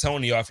wanting to take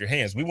Tony off your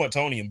hands. We want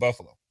Tony in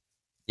Buffalo.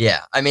 Yeah,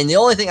 I mean, the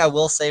only thing I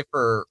will say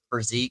for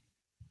Zeke,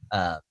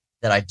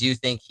 that I do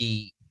think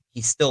he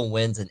still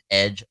wins an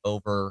edge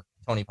over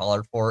Tony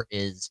Pollard for,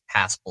 is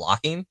pass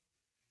blocking,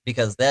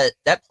 because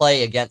that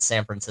play against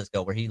San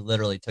Francisco where he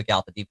literally took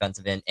out the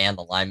defensive end and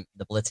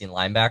the blitzing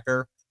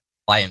linebacker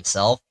by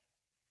himself,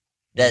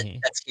 that's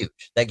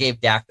huge. That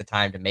gave Dak the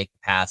time to make the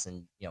pass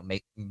and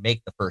make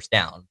the first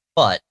down.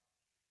 But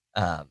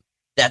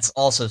that's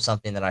also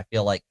something that I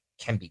feel like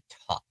can be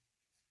taught.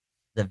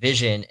 The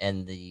vision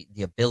and the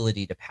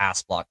ability to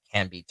pass block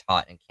can be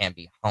taught and can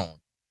be honed.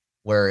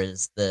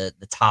 Whereas the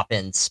top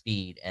end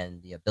speed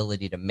and the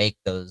ability to make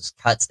those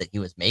cuts that he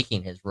was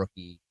making his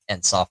rookie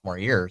and sophomore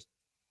years,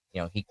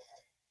 he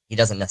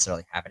doesn't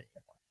necessarily have it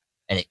anymore.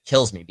 And it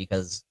kills me,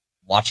 because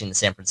watching the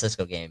San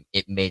Francisco game,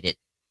 it made it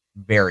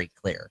very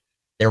clear.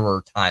 There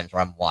were times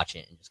where I'm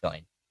watching it and just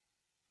going,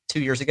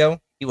 2 years ago,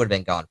 he would have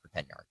been gone for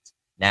 10 yards.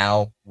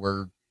 Now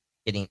we're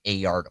getting a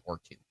yard or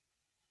 2.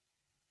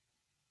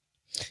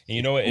 And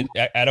you know what?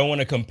 I don't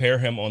want to compare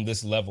him on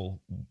this level,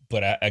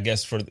 but I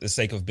guess for the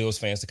sake of Bills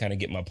fans to kind of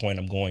get my point,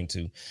 I'm going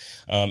to.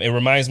 It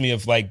reminds me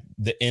of like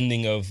the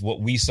ending of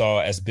what we saw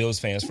as Bills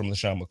fans from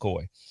LaShawn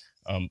McCoy.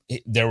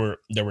 There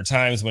were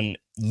times when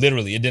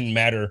literally it didn't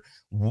matter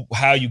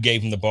how you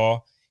gave him the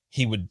ball.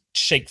 He would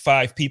shake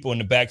 5 people in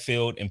the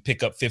backfield and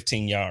pick up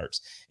 15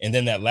 yards. And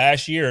then that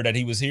last year that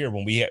he was here,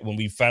 when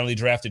we finally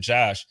drafted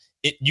Josh,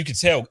 you could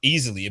tell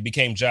easily it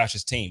became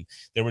Josh's team.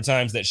 There were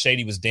times that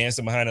Shady was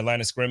dancing behind the line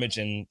of scrimmage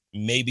and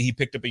maybe he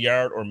picked up a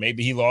yard or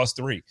maybe he lost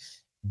 3.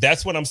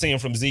 That's what I'm seeing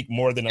from Zeke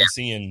more than I'm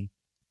seeing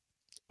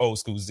old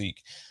school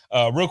Zeke.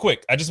 Real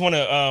quick, I just want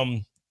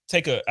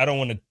to I don't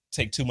want to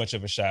take too much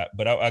of a shot,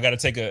 but I got to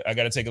take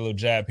a little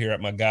jab here at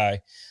my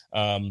guy.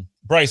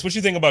 Bryce, what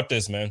you think about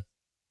this, man?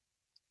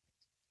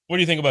 What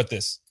do you think about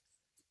this?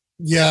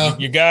 Yeah.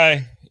 Your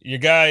guy,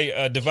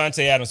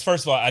 Davante Adams.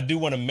 First of all, I do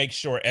want to make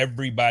sure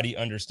everybody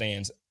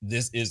understands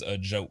this is a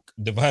joke.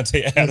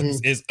 Davante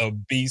Adams is a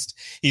beast.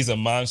 He's a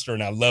monster,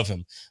 and I love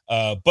him.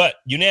 But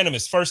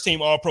unanimous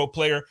first-team All-Pro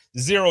player,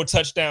 0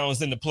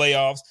 touchdowns in the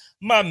playoffs.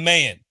 My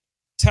man,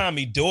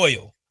 Tommy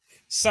Doyle,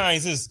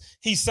 signs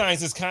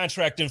his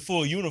contract in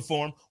full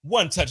uniform,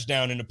 1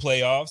 touchdown in the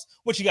playoffs.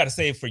 What you got to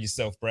say for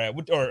yourself,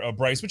 Brad? Or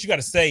Bryce, what you got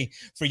to say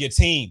for your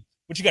team?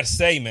 What you got to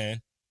say,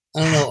 man?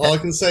 I don't know. All I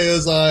can say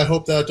is I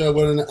hope that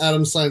when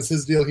Adam signs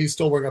his deal, he's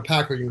still wearing a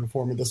Packer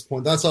uniform at this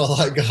point. That's all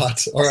I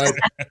got. All right.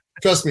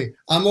 Trust me.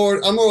 I'm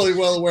already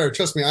well aware.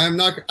 Trust me. I am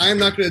not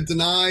going to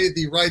deny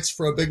the rights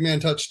for a big man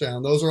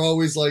touchdown. Those are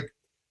always like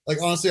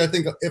honestly, I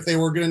think if they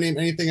were going to name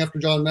anything after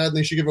John Madden,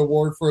 they should give an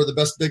award for the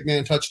best big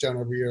man touchdown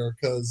every year,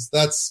 because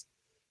that's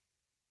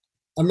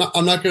I'm not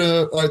going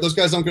to. All right, those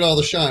guys don't get all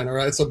the shine. All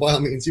right. So by all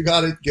means, you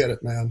got it. Get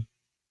it, man.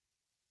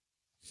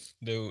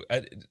 Dude,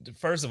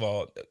 first of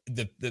all,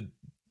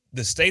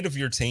 the state of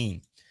your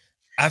team,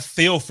 I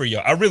feel for you.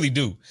 I really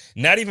do.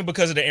 Not even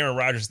because of the Aaron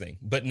Rodgers thing,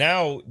 but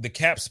now the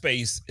cap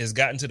space has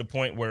gotten to the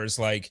point where it's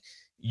like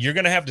you're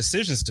going to have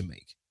decisions to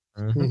make.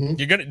 Mm-hmm.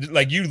 You're going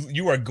to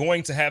you are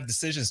going to have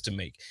decisions to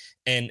make.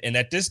 And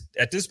at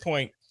this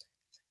point,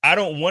 I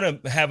don't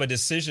want to have a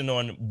decision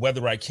on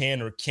whether I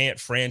can or can't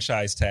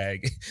franchise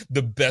tag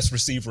the best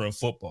receiver in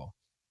football.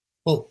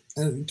 Well,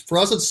 and for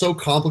us, it's so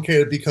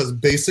complicated because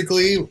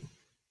basically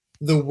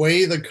the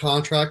way the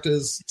contract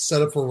is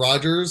set up for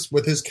Rodgers,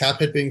 with his cap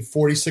hit being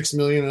 $46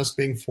 million and us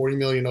being $40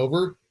 million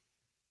over,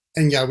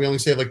 and yeah, we only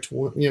save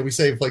we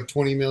save like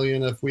 $20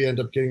 million if we end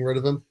up getting rid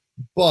of him,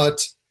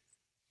 but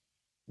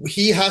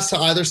he has to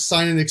either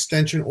sign an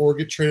extension or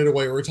get traded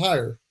away or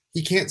retire.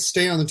 He can't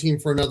stay on the team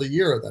for another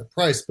year at that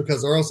price,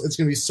 because or else it's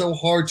going to be so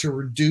hard to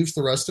reduce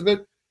the rest of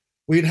it.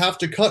 We'd have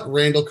to cut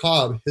Randall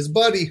Cobb, his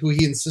buddy, who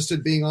he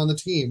insisted being on the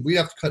team. We'd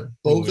have to cut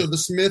both of the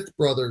Smith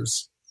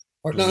brothers.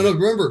 No,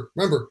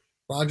 remember.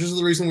 Rodgers is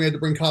the reason we had to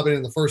bring Cobb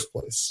in the first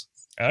place.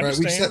 I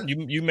understand.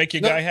 You make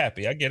your guy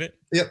happy. I get it.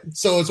 Yep.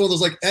 So it's one of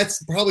those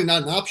that's probably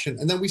not an option.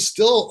 And then we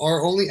still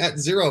are only at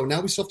 0.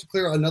 Now we still have to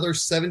clear another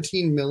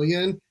 $17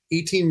 million,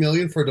 $18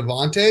 million for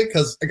Devontae,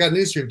 because I got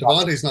news for you.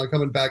 Devontae's not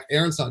coming back.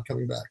 Aaron's not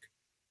coming back.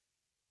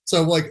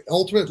 So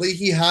ultimately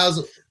he has.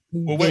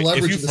 Well, wait,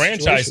 if you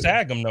franchise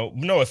tag him,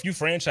 no, if you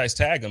franchise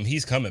tag him,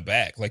 he's coming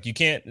back. Like you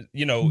can't, but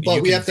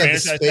you we have to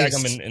franchise tag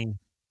him and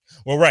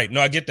well, right.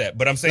 No, I get that.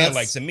 But I'm saying,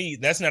 to me,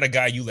 that's not a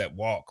guy you let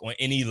walk on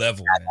any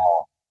level.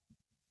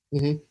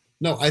 Mm-hmm.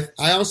 No,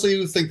 I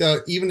honestly think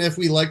that even if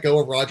we let go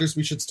of Rodgers,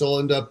 we should still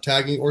end up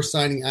tagging or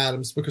signing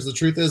Adams, because the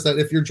truth is that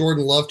if you're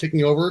Jordan Love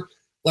taking over,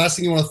 last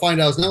thing you want to find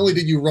out is not only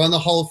did you run the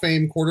Hall of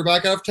Fame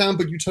quarterback out of town,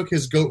 but you took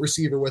his GOAT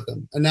receiver with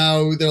him. And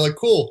now they're like,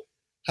 cool,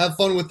 have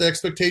fun with the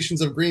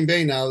expectations of Green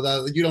Bay now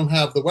that you don't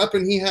have the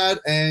weapon he had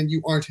and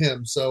you aren't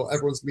him. So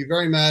everyone's going to be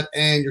very mad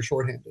and you're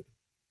shorthanded.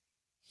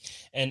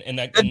 And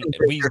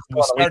we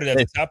started at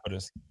the top of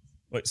this.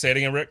 Wait, say it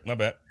again, Rick. My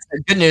bad.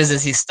 The good news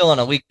is he's still in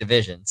a weak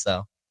division.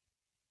 So.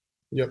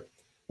 Yep.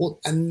 Well,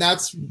 and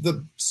that's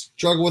the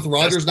struggle with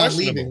Rodgers not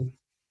leaving.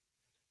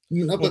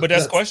 No, but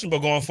that's questionable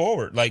going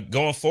forward. Like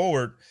going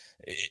forward,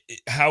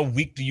 how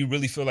weak do you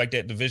really feel like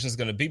that division is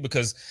going to be?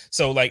 Because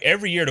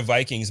every year the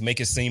Vikings make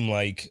it seem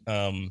like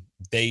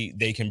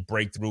they can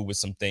break through with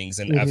some things,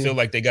 and I feel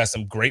like they got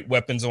some great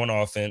weapons on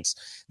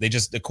offense.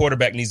 The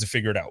quarterback needs to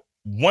figure it out.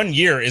 1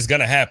 year is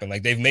going to happen.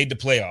 Like they've made the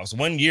playoffs.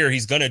 1 year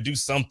he's going to do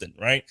something,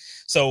 right?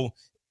 So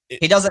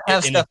he doesn't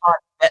have Stephon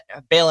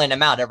bailing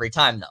him out every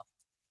time,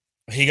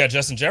 though. He got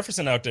Justin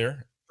Jefferson out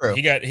there. True.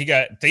 He got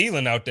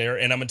Thielen out there,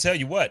 and I'm gonna tell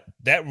you what,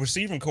 that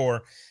receiving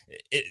core,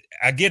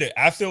 I get it.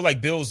 I feel like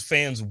Bills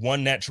fans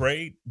won that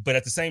trade, but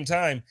at the same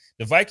time,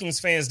 the Vikings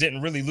fans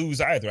didn't really lose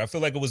either. I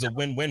feel like it was a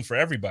win-win for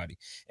everybody.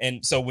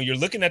 And so when you're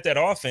looking at that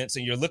offense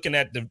and you're looking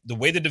at the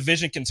way the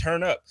division can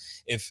turn up,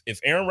 if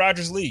Aaron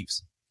Rodgers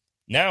leaves,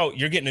 now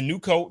you're getting a new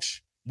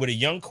coach with a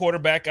young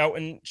quarterback out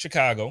in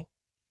Chicago.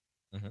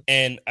 Mm-hmm.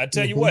 And I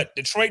tell you what,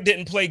 Detroit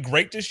didn't play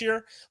great this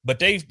year, but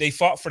they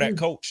fought for that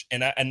coach.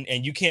 And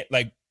you can't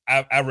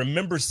I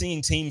remember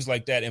seeing teams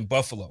like that in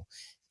Buffalo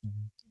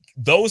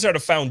those are the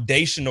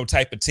foundational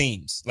type of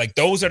teams. Like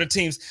those are the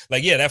teams,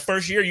 like, yeah, that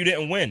first year you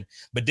didn't win,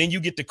 but then you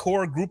get the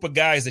core group of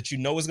guys that you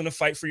know is going to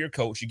fight for your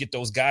coach. You get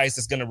those guys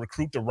that's going to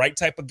recruit the right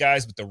type of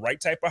guys with the right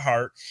type of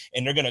heart,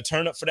 and they're going to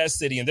turn up for that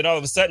city. And then all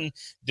of a sudden,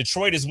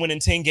 Detroit is winning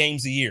 10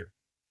 games a year,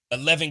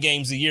 11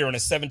 games a year on a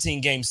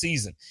 17-game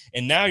season.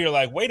 And now you're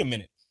like, wait a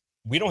minute,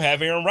 we don't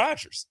have Aaron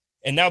Rodgers.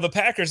 And now the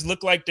Packers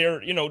look like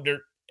they're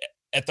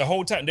at the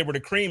whole time, they were the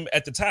cream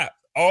at the top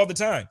all the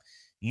time.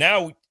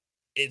 Now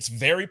it's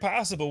very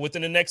possible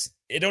within the next,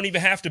 it don't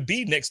even have to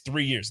be next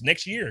 3 years,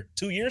 next year,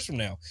 2 years from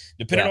now,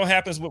 depending on what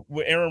happens with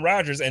Aaron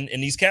Rodgers and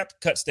these cap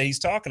cuts that he's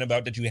talking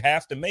about that you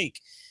have to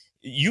make.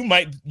 You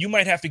might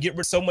have to get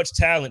rid of so much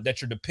talent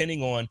that you're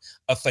depending on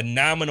a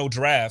phenomenal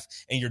draft,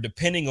 and you're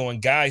depending on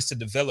guys to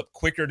develop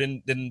quicker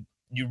than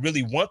you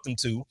really want them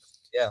to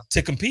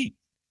compete.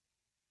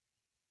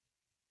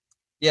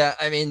 Yeah,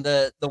 I mean,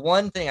 the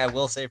one thing I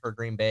will say for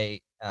Green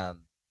Bay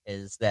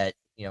is that,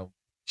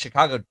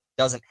 Chicago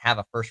doesn't have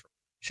a first.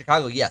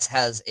 Chicago, yes,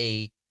 has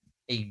a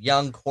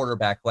young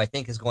quarterback who I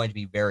think is going to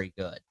be very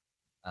good.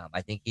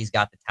 I think he's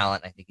got the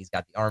talent. I think he's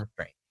got the arm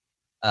strength.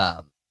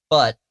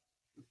 But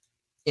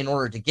in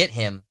order to get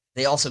him,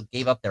 they also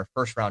gave up their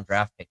first-round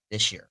draft pick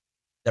this year.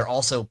 They're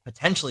also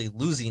potentially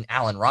losing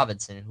Allen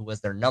Robinson, who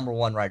was their number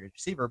one wide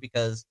receiver,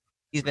 because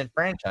he's been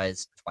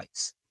franchised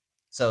twice.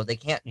 So they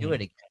can't do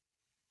it again.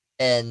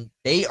 And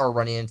they are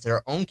running into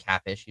their own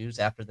cap issues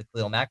after the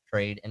Khalil Mack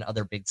trade and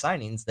other big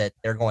signings that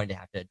they're going to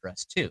have to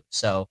address too.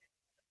 So,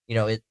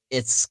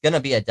 it's going to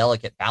be a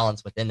delicate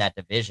balance within that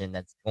division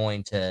that's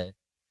going to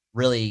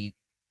really,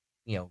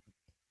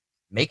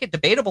 make it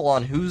debatable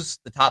on who's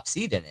the top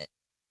seed in it.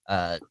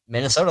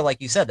 Minnesota,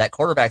 like you said, that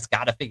quarterback's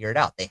got to figure it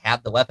out. They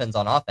have the weapons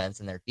on offense,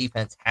 and their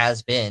defense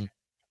has been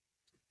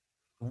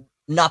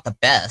not the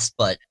best,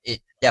 but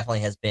it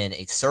definitely has been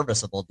a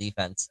serviceable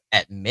defense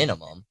at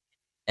minimum.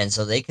 And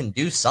so they can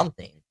do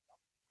something.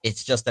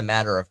 It's just a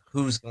matter of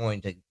who's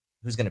going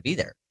to be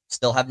there.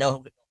 Still have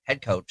no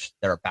head coach.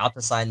 They're about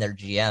to sign their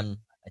GM.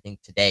 I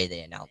think today they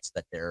announced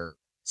that they're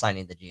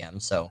signing the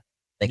GM, so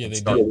they can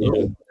start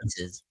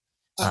pieces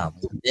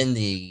within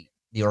the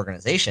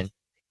organization.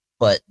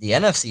 But the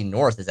NFC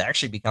North is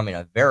actually becoming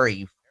a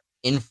very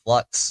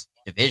influx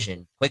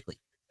division quickly.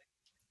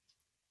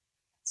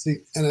 See,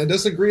 and I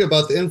disagree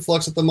about the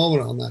influx at the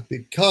moment on that,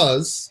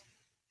 because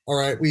all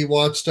right, we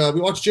watched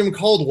Jim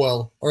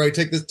Caldwell. All right,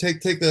 take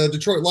the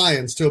Detroit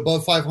Lions to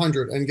above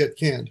 500 and get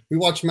canned. We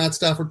watched Matt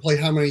Stafford play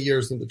how many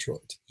years in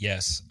Detroit?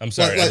 Yes, I'm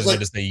sorry, I just wanted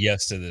to say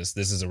yes to this.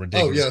 This is a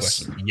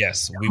ridiculous question.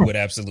 Yes, we would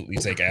absolutely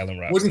take Allen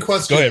Robinson. Wouldn't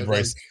question. Go ahead,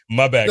 Bryce.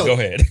 My bad. No, go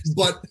ahead.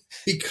 But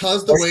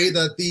because the way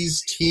that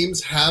these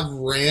teams have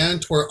ran,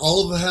 to where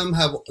all of them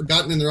have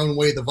gotten in their own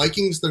way, the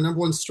Vikings, their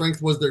number one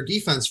strength was their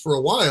defense for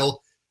a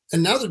while,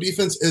 and now their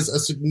defense is a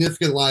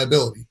significant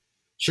liability.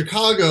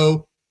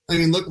 Chicago, I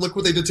mean, look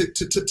what they did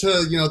to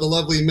the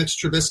lovely Mitch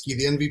Trubisky,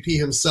 the MVP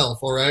himself.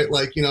 All right,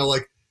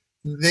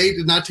 they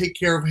did not take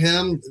care of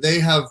him. They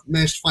have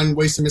managed to find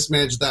ways to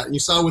mismanage that. And you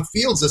saw with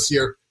Fields this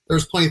year, there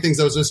was plenty of things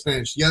that was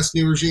mismanaged. Yes,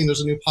 new regime,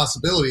 there's a new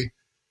possibility.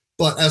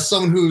 But as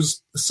someone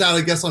who's sat, I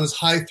guess, on his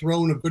high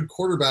throne of good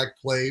quarterback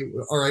play,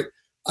 all right,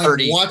 I've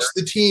watched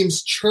the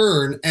teams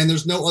churn, and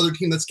there's no other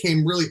team that's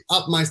came really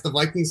up. Minus the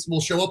Vikings will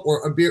show up,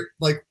 or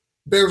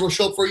Bears will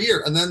show up for a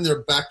year, and then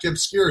they're back to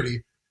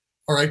obscurity.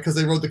 All right, because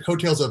they rode the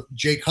coattails of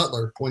Jay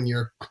Cutler one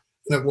year,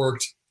 and it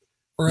worked.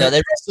 All right,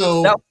 that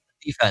was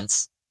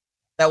defense.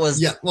 That was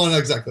not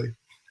exactly.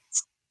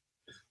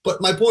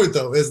 But my point,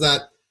 though, is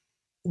that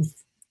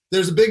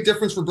there's a big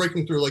difference for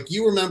breaking through. Like,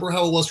 you remember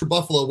how it was for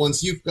Buffalo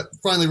once you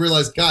finally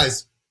realized,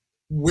 guys,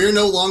 we're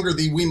no longer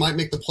the we might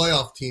make the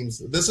playoff teams.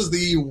 This is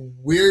the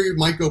we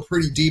might go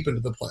pretty deep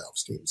into the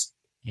playoffs teams.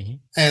 Mm-hmm.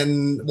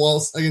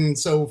 And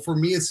so for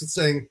me, it's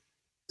saying,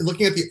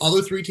 looking at the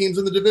other three teams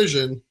in the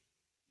division,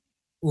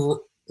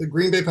 the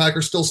Green Bay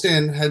Packers still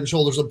stand head and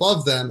shoulders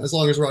above them as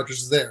long as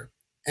Rodgers is there.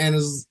 And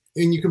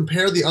you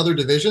compare the other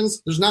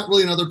divisions, there's not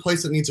really another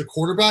place that needs a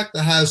quarterback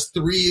that has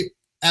three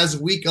as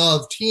weak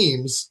of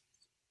teams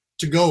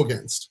to go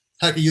against.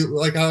 Heck,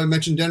 like how I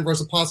mentioned, Denver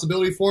as a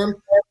possibility for him.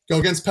 Go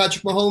against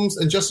Patrick Mahomes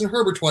and Justin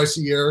Herbert twice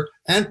a year,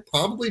 and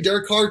probably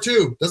Derek Carr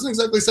too. Doesn't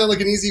exactly sound like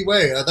an easy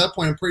way. At that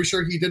point, I'm pretty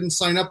sure he didn't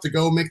sign up to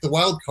go make the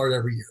wild card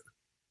every year.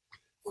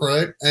 All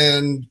right,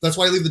 and that's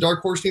why I leave the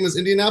dark horse team as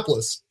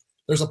Indianapolis.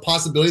 There's a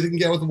possibility they can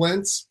get with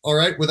Wentz, all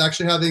right, with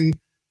actually having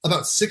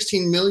about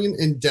 $16 million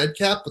in dead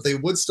cap, but they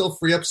would still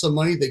free up some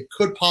money. They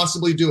could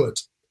possibly do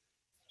it.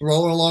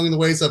 Rolling along in the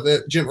ways of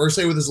it, Jim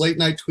Irsay with his late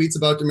night tweets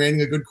about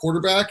demanding a good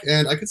quarterback,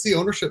 and I could see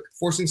ownership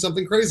forcing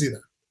something crazy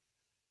there.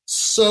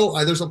 So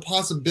there's a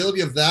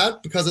possibility of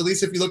that, because at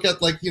least if you look at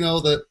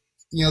the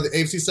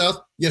AFC South,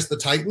 yes, the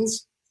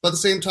Titans, but at the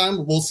same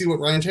time, we'll see what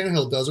Ryan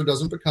Tannehill does or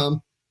doesn't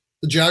become.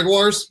 The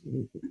Jaguars,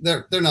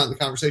 they're not in the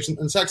conversation,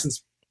 and the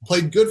Texans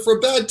played good for a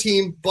bad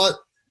team, but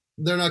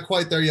they're not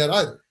quite there yet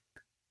either.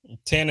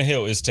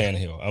 Tannehill is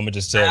Tannehill. I'm gonna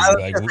just tell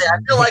you. I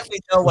feel like we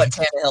know what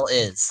Tannehill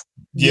is.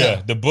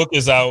 Yeah, the book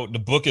is out. The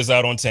book is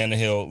out on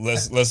Tannehill.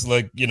 Let's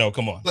like,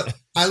 come on. But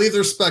I leave the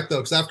respect though,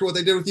 because after what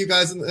they did with you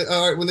guys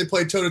when they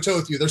played toe to toe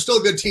with you, they're still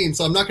a good team.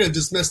 So I'm not going to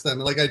dismiss them.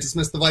 Like I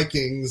dismissed the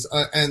Vikings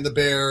and the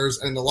Bears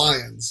and the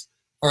Lions.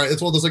 All right,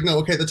 it's one of those like, no,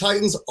 okay, the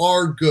Titans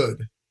are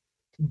good,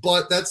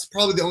 but that's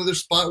probably the only other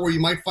spot where you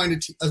might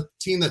find a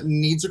team that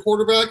needs a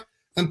quarterback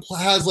and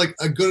has like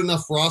a good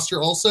enough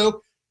roster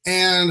also,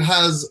 and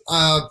has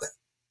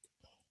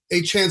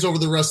a chance over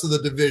the rest of the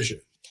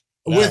division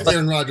with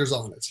Aaron Rodgers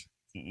on it.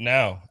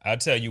 Now, I'll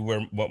tell you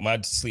what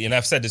my sleep, and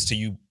I've said this to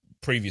you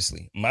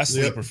previously. My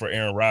sleeper for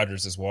Aaron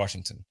Rodgers is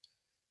Washington.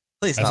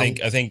 Please,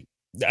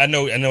 I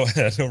know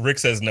Rick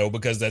says no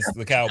because that's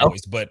the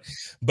Cowboys, but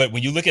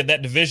when you look at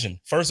that division,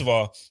 first of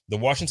all, the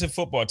Washington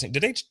football team,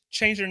 did they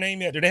change their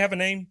name yet? Do they have a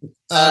name?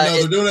 No,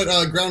 they're doing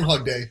it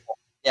Groundhog Day.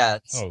 Yeah.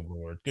 Oh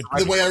Lord. Good.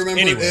 The way I remember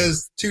it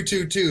is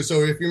 2-2-2.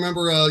 So if you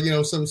remember,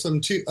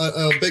 some two,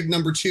 big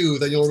number 2,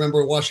 then you'll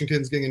remember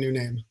Washington's getting a new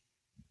name.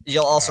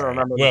 You'll also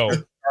remember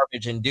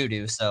garbage and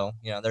doo-doo. So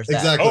there's that.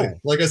 Exactly.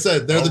 Like I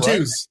said, they're the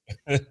twos.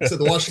 So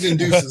the Washington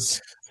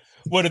Deuces.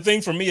 Well, the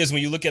thing for me is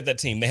when you look at that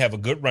team, they have a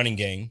good running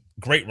game,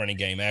 great running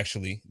game,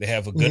 actually. They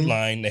have a good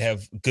line. They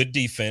have good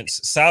defense,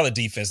 solid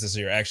defense this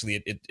year.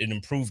 Actually, it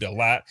improved a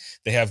lot.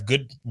 They have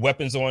good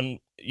weapons on,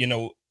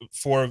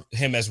 for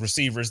him as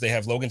receivers. They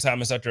have Logan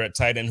Thomas out there at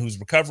tight end who's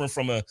recovering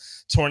from a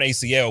torn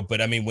ACL. But,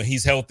 I mean, when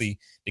he's healthy,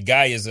 the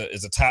guy is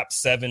a top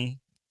 7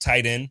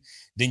 tight end.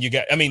 Then you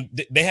got,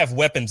 they have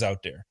weapons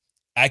out there.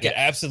 I could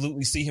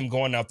absolutely see him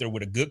going out there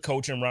with a good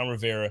coach in Ron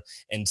Rivera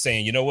and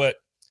saying, you know what,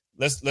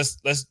 let's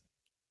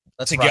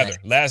together.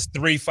 Last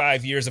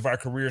 3-5 years of our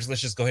careers, let's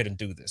just go ahead and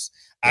do this.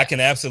 Yeah. I can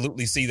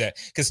absolutely see that.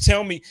 Because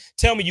tell me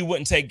you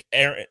wouldn't take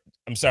Aaron.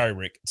 I'm sorry,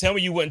 Rick. Tell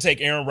me you wouldn't take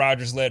Aaron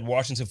Rodgers led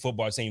Washington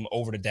football team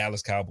over the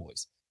Dallas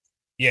Cowboys.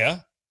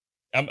 Yeah,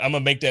 I'm gonna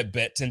make that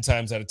bet 10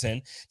 times out of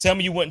 10. Tell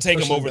me you wouldn't take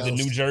him over the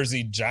New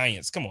Jersey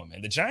Giants. Come on,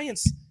 man. The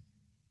Giants.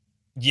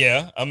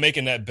 Yeah, I'm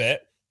making that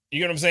bet.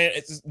 You know what I'm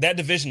saying? That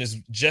division is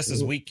just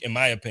as weak, in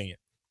my opinion.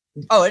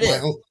 Oh, it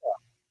is.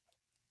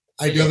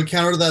 I do have a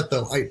counter to that,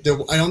 though.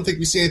 I don't think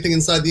we see anything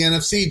inside the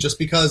NFC, just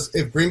because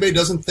if Green Bay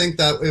doesn't think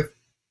that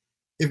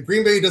if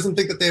Green Bay doesn't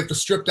think that they have to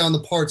strip down the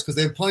parts, because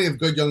they have plenty of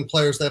good young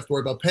players they have to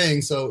worry about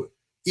paying. So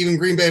even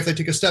Green Bay, if they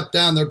take a step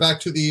down, they're back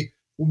to the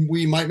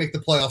we might make the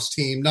playoffs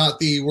team, not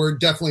the we're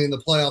definitely in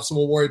the playoffs, so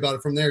we'll worry about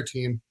it from their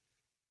team.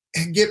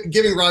 And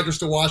giving Rodgers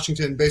to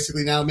Washington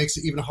basically now makes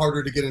it even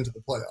harder to get into the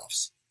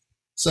playoffs.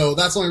 So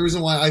that's the only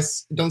reason why I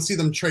don't see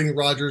them trading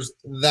Rodgers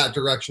that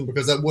direction,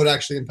 because that would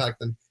actually impact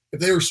them. If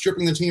they were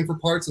stripping the team for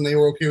parts and they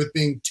were okay with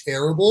being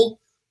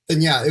terrible,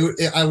 then yeah,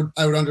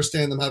 I would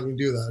understand them having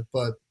to do that.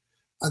 But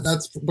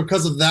that's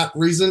because of that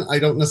reason. I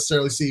don't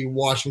necessarily see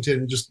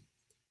Washington just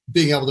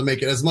being able to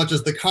make it, as much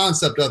as the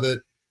concept of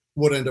it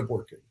would end up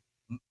working.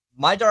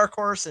 My dark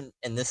horse, and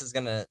this is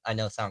gonna, I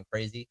know, sound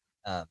crazy.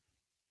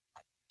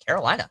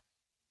 Carolina.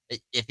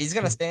 If he's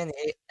gonna stay in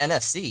the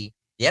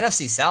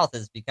NFC South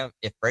has become.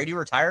 If Brady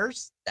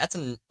retires, that's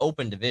an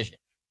open division,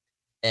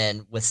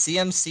 and with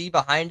CMC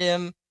behind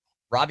him,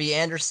 Robbie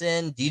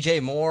Anderson,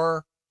 DJ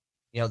Moore,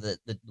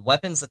 the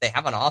weapons that they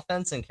have on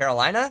offense in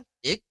Carolina,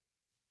 it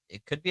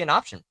could be an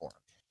option for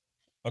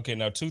him. Okay,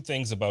 now 2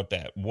 things about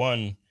that.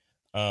 One,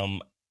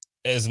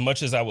 as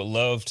much as I would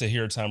love to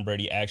hear Tom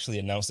Brady actually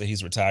announce that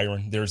he's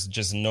retiring, there's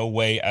just no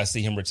way I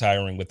see him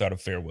retiring without a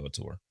farewell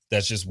tour.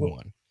 That's just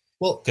one.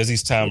 Well, because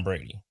he's Tom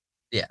Brady.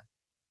 Yeah.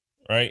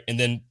 Right.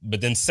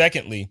 But then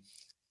secondly,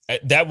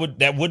 that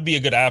would be a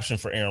good option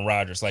for Aaron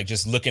Rodgers. Like,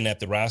 just looking at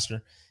the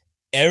roster,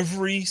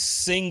 every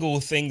single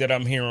thing that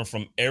I'm hearing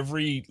from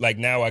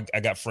now I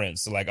got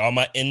friends. So like all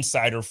my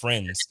insider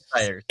friends,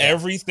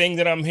 everything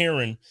that I'm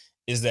hearing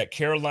is that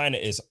Carolina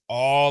is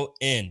all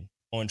in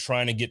on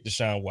trying to get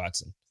Deshaun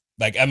Watson.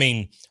 Like,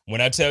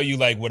 when I tell you,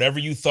 like, whatever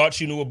you thought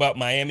you knew about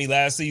Miami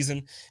last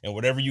season and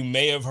whatever you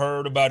may have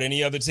heard about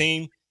any other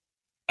team,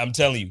 I'm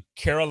telling you,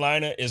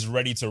 Carolina is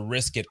ready to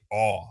risk it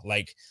all.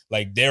 Like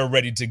they're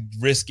ready to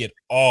risk it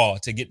all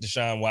to get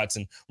Deshaun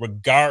Watson,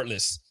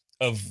 regardless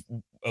of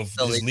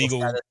his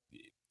legal.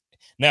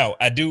 Now,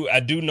 I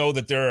do know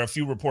that there are a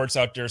few reports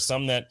out there,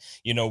 some that,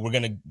 we're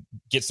going to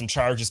get some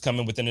charges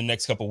coming within the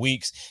next couple of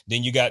weeks.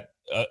 Then you got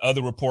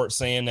other reports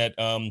saying that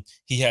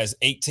he has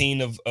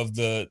 18 of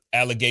the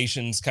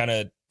allegations kind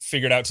of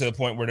figured out to the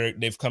point where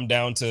they've come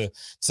down to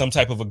some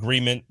type of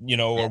agreement,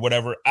 or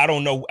whatever. I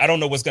don't know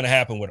what's going to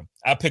happen with him.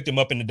 I picked him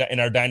up in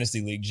our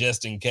dynasty league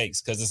just in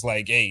case, because it's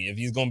like, hey, if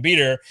he's going to be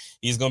there,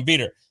 he's going to be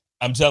there.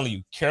 I'm telling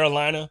you,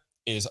 Carolina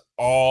is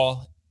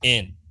all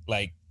in.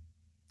 Like,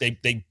 they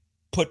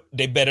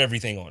bet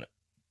everything on it.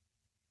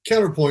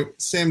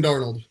 Counterpoint: Sam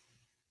Darnold.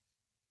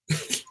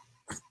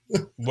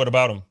 What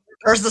about him?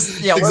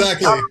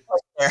 Exactly.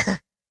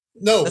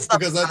 No,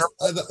 because that's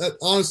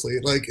honestly,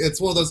 like, it's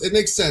one of those. It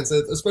makes sense,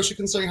 especially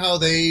considering how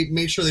they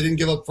made sure they didn't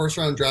give up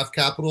first-round draft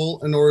capital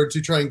in order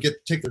to try and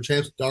take their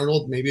chance with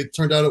Darnold. Maybe it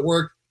turned out it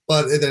worked,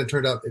 but then it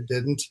turned out it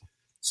didn't.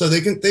 So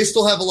they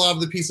still have a lot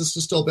of the pieces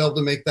to still be able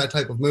to make that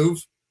type of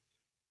move.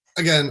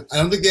 Again, I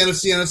don't think the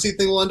NFC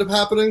thing will end up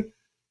happening,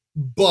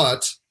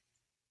 but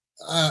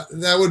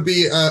That would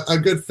be a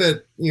good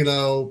fit,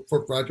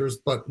 for Rodgers.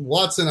 But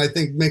Watson, I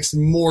think, makes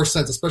more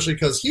sense, especially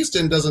because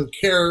Houston doesn't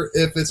care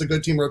if it's a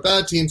good team or a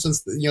bad team,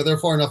 since they're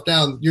far enough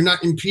down. You're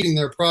not impeding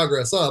their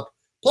progress up.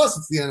 Plus,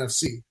 it's the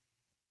NFC.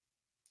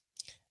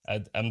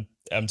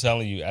 I'm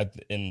telling you,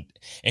 and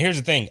here's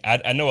the thing.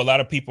 I know a lot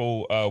of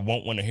people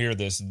won't want to hear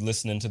this,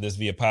 listening to this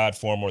via pod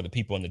form or the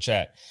people in the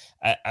chat.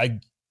 I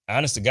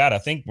honest to God, I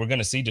think we're going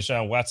to see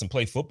Deshaun Watson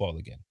play football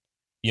again.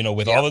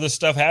 With all of this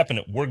stuff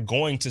happening, we're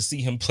going to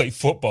see him play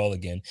football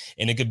again,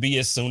 and it could be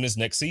as soon as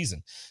next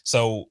season.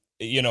 So,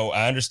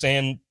 I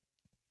understand.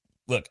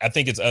 Look, I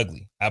think it's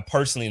ugly. I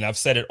personally, and I've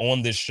said it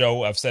on this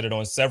show, I've said it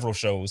on several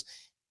shows,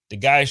 the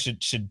guy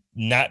should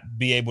not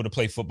be able to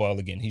play football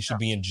again. He should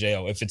be in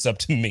jail if it's up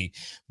to me.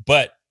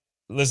 But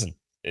listen,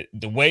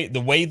 the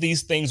way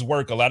these things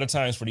work a lot of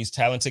times for these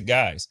talented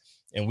guys,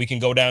 and we can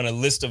go down a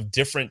list of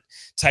different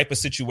type of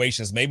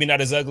situations, maybe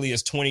not as ugly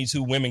as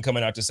 22 women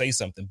coming out to say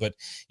something, but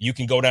you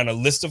can go down a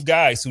list of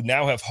guys who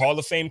now have Hall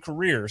of Fame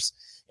careers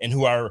and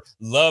who are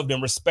loved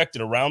and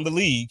respected around the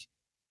league,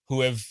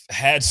 who have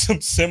had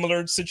some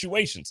similar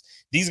situations.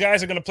 These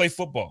guys are going to play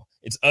football.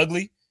 It's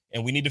ugly,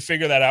 and we need to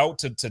figure that out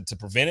to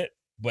prevent it,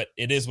 but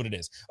it is what it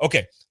is.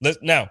 Okay,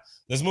 let's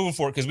move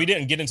forward, because we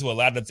didn't get into a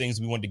lot of the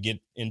things we wanted to get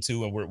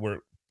into, and we're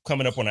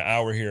coming up on an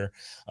hour here.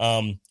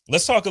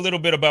 Let's talk a little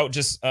bit about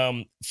just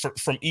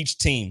from each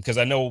team, because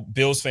I know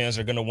Bills fans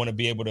are going to want to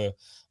be able to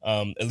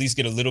at least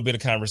get a little bit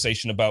of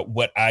conversation about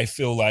what I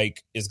feel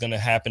like is going to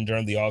happen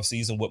during the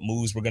offseason, what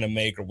moves we're going to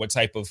make, or what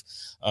type of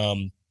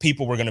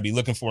people we're going to be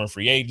looking for in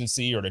free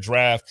agency or the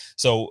draft.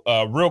 So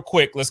real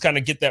quick, let's kind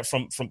of get that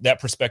from that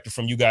perspective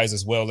from you guys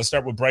as well. Let's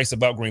start with Bryce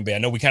about Green Bay. I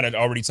know we kind of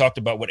already talked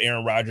about what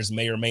Aaron Rodgers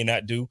may or may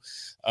not do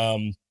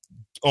on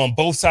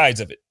both sides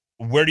of it.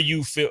 Where do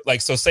you feel like,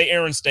 so say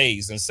Aaron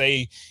stays and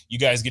say you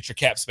guys get your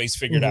cap space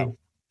figured out.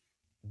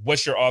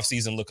 What's your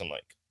offseason looking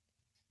like?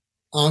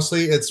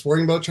 Honestly, it's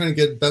worrying about trying to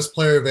get best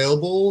player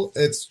available.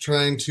 It's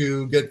trying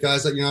to get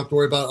guys that you don't have to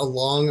worry about a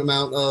long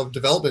amount of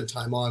development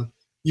time on.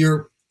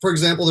 For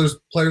example, there's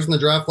players in the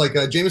draft like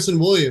Jameson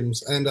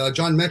Williams and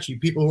John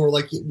Mechie, people who are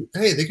like,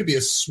 hey, they could be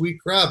a sweet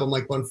grab. I'm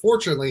like, well,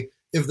 unfortunately,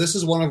 if this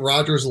is one of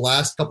Rodgers'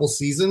 last couple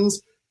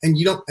seasons, and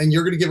you're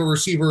going to give a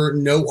receiver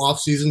no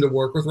offseason to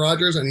work with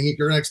Rodgers, and you're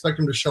going to expect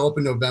him to show up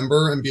in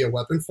November and be a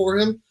weapon for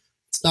him,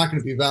 it's not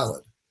going to be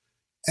valid.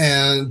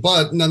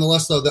 But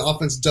nonetheless, though, the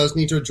offense does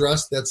need to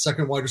address that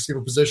second wide receiver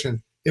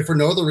position, if for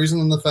no other reason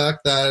than the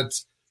fact that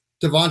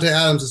Davante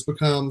Adams has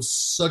become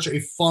such a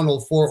funnel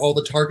for all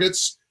the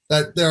targets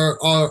that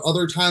there are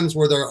other times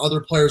where there are other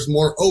players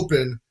more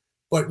open,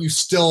 but you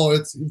still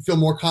you feel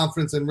more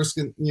confidence in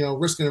risking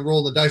and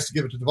rolling the dice to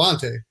give it to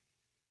Davante.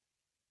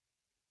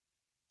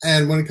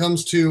 And when it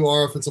comes to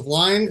our offensive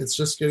line, it's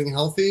just getting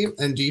healthy,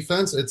 and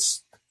defense,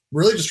 it's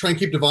really just trying to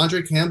keep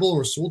Devondre Campbell and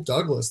Rasul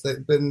Douglas.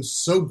 They've been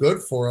so good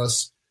for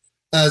us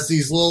as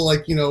these little,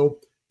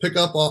 pick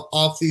up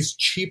off these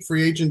cheap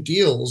free agent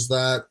deals,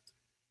 that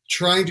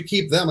trying to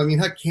keep them. I mean,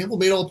 heck, Campbell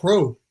made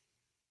All-Pro.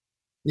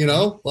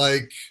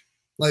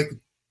 Like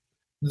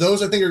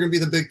those I think are going to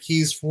be the big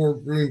keys for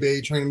Green Bay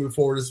trying to move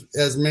forward,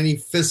 as many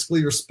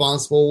fiscally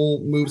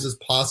responsible moves as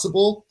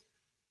possible.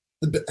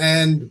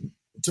 And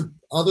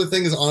other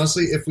thing is,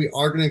 honestly, if we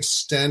are going to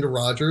extend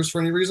Rodgers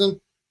for any reason,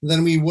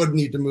 then we would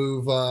need to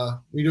move.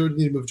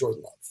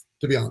 Jordan Love,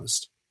 to be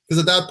honest, because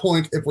at that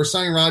point, if we're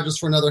signing Rodgers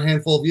for another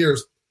handful of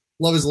years,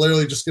 Love is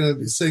literally just going to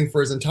be sitting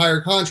for his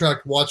entire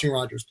contract watching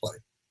Rodgers play,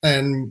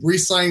 and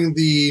re-signing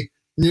the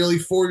nearly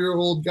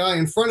 4-year-old guy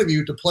in front of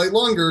you to play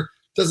longer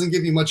doesn't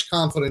give you much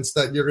confidence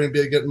that you're going to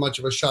be getting much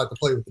of a shot to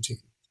play with the team.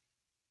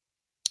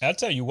 I'll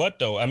tell you what,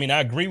 though. I mean,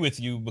 I agree with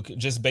you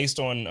just based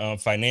on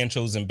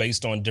financials and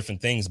based on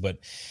different things. But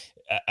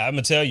I'm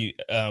going to tell you,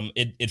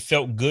 it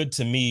felt good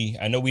to me.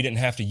 I know we didn't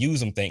have to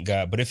use him, thank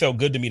God, but it felt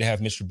good to me to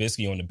have Mitch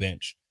Trubisky on the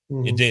bench.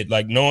 Mm-hmm. It did.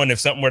 Like, knowing if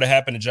something were to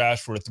happen to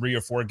Josh for a 3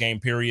 or 4 game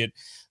period,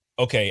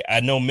 okay,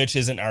 I know Mitch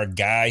isn't our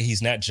guy.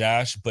 He's not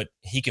Josh, but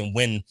he can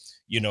win,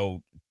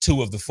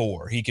 2 of the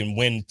 4. He can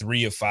win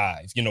 3 of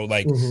 5,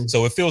 mm-hmm.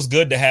 So it feels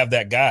good to have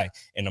that guy.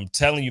 And I'm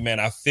telling you, man,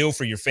 I feel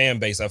for your fan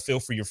base. I feel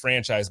for your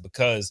franchise,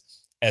 because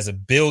as a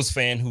Bills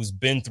fan who's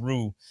been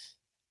through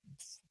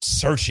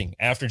searching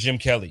after Jim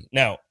Kelly.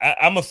 Now,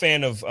 I'm a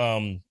fan of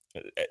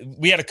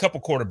we had a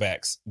couple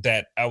quarterbacks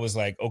that I was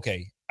like,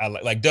 okay, I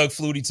like Doug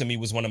Flutie. To me,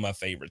 was one of my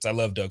favorites. I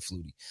love Doug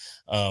Flutie.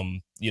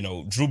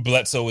 Drew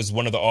Bledsoe is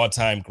one of the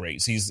all-time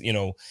greats. He's,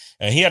 and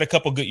he had a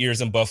couple good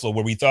years in Buffalo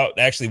where we thought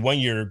actually one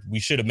year we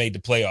should have made the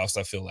playoffs,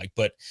 I feel like,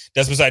 but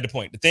that's beside the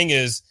point. The thing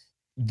is,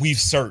 we've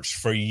searched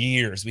for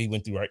years. We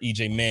went through our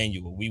EJ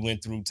Manuel. We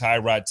went through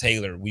Tyrod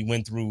Taylor. We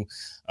went through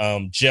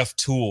Jeff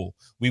Toole.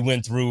 We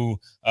went through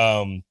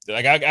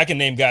I can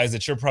name guys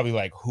that you're probably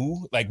like,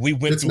 who? Like, we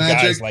went through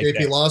guys like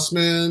JP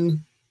Lossman.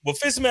 Well,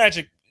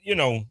 Fitzmagic,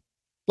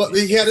 but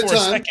he had a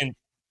time. Second,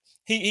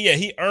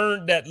 he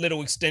earned that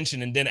little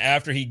extension, and then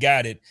after he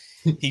got it,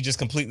 he just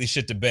completely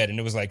shit the bed. And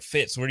it was like,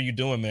 Fitz, what are you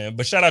doing, man?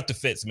 But shout out to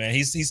Fitz, man.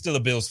 He's still a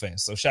Bills fan,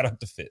 so shout out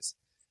to Fitz.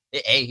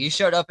 Hey, he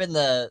showed up in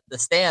the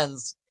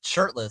stands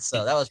shirtless,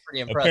 so that was pretty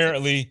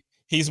impressive.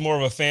 he's more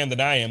of a fan than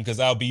I am, because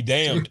I'll be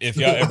damned if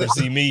y'all ever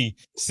see me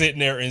sitting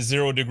there in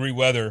 0-degree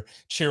weather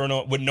cheering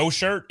on with no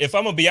shirt. If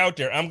I'm gonna be out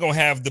there, I'm gonna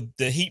have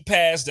the heat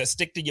pads that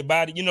stick to your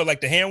body,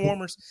 like the hand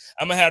warmers.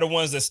 I'm gonna have the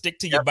ones that stick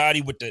to your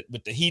body with the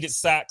heated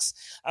socks.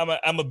 I'm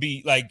gonna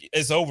be like,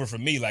 it's over for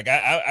me. Like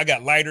I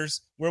got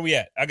lighters. Where we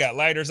at? I got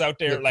lighters out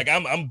there. Like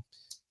I'm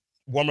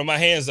warming my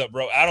hands up,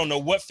 bro. I don't know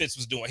what Fitz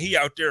was doing. He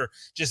out there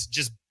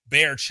just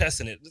bare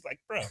chesting it. It's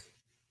like, bro.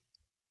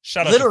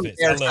 Shout out to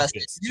Fitz. I love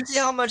Fitz. Did you see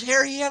how much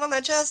hair he had on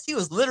that chest? He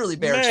was literally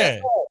bare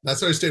chested.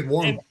 That's how he stayed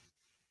warm.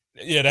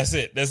 Yeah, that's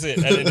it.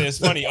 And it's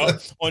funny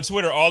on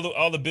Twitter.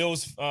 All the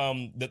Bills,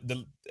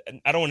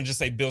 I don't want to just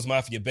say Bills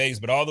Mafia babes,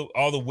 but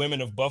all the women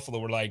of Buffalo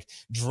were like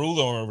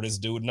drooling over this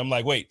dude, and I'm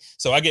like, wait.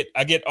 So I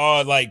get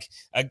all like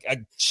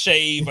I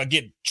shave, I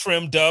get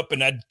trimmed up,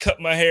 and I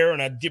cut my hair,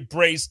 and I get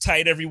braids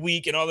tight every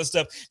week, and all this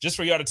stuff, just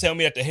for y'all to tell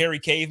me that the hairy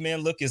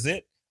caveman look is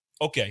it.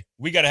 Okay,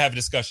 we got to have a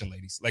discussion,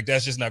 ladies. Like,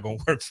 that's just not going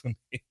to work for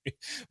me.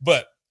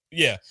 But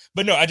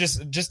no, I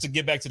just to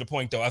get back to the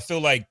point, though, I feel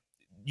like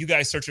you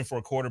guys searching for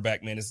a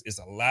quarterback, man,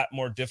 is a lot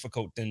more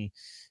difficult than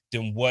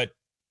what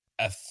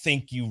I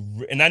think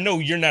and I know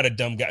you're not a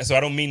dumb guy, so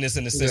I don't mean this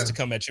in a sense to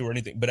come at you or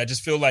anything, but I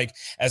just feel like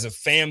as a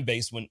fan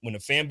base, when a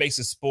fan base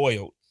is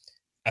spoiled,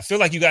 I feel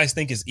like you guys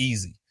think it's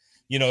easy.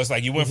 It's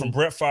like you went from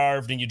Brett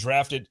Favre, then you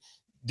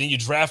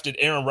drafted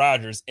Aaron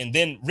Rodgers, and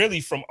then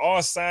really from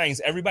all signs,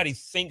 everybody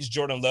thinks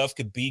Jordan Love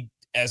could be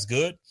as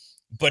good,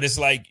 but it's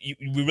like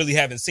we really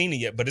haven't seen it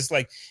yet. But it's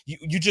like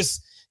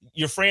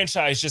your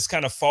franchise just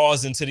kind of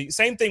falls into the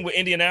same thing with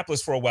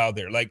Indianapolis for a while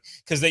there, like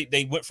because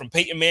they went from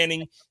Peyton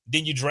Manning,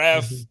 then you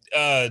draft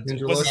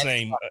what's his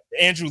name,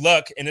 Andrew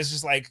Luck, and it's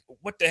just like,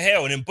 what the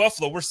hell? And in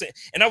Buffalo, we're saying,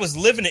 and I was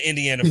living in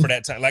Indiana for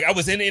that time, like I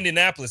was in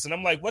Indianapolis, and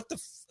I'm like, what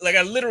the like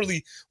I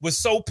literally was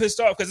so pissed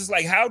off because it's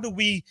like, how do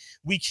we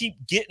keep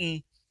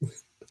getting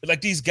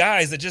like these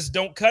guys that just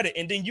don't cut it,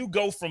 and then you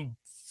go from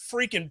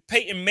freaking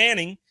Peyton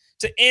Manning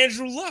to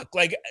Andrew Luck.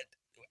 Like,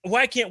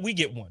 why can't we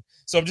get one?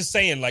 So I'm just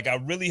saying, like, I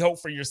really hope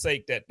for your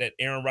sake that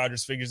Aaron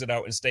Rodgers figures it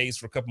out and stays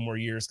for a couple more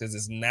years, because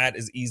it's not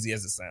as easy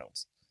as it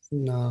sounds.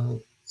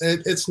 No,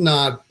 it's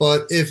not.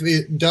 But if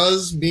it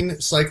does mean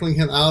cycling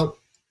him out,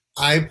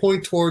 I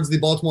point towards the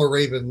Baltimore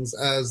Ravens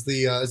as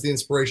the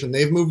inspiration.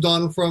 They've moved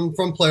on from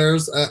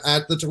players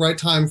at the right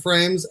time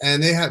frames,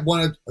 and they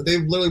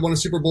literally won a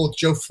Super Bowl with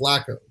Joe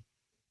Flacco.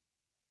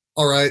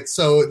 All right,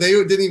 so they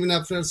didn't even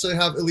have to necessarily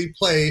have elite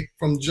play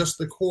from just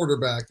the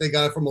quarterback. They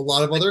got it from a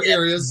lot of other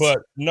areas. But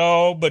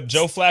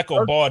Joe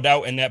Flacco balled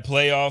out in that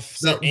playoff,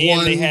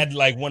 they had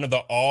like one of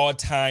the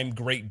all-time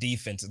great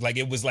defenses. Like,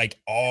 it was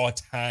like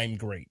all-time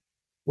great.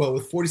 Well,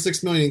 with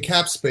 $46 million in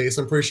cap space,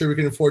 I'm pretty sure we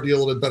can afford to do a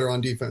little bit better on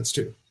defense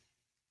too.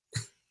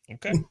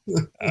 Okay,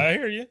 I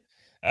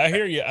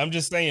hear you. I'm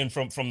just saying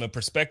from the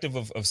perspective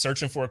of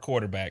searching for a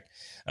quarterback,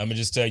 I'm gonna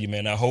just tell you,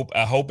 man. I hope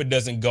it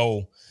doesn't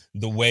go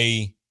the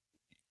way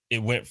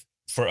it went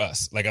for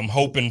us. Like, I'm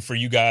hoping for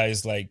you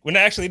guys. Like, when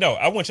actually, no,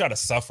 I want y'all to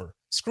suffer.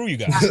 Screw you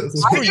guys.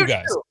 Screw you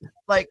guys.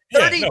 Like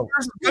 30 years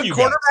of good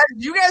quarterback.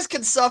 You guys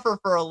can suffer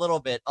for a little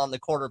bit on the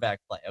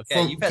quarterback play.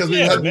 Okay, because we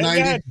had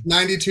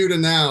 92 to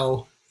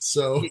now.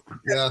 So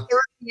yeah, 30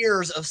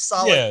 years of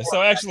solid. Yeah.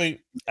 So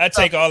actually, I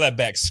take all that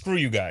back. Screw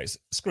you guys.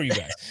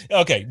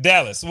 Okay,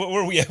 Dallas.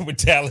 Where are we at with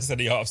Dallas in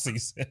the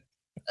offseason?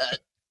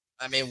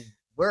 I mean,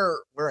 we're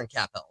in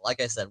cap hell. Like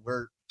I said,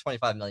 we're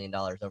 $25 million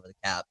over the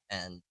cap,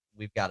 and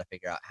we've got to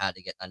figure out how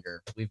to get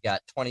under. We've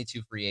got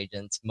 22 free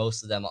agents,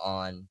 most of them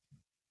on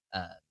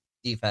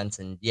defense.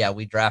 And yeah,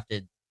 we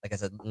drafted, like I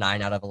said,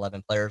 9 out of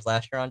 11 players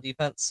last year on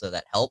defense, so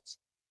that helps.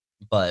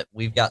 But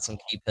we've got some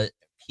key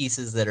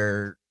pieces that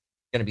are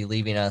going to be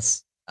leaving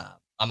us.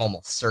 I'm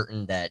almost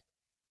certain that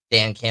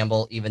Dan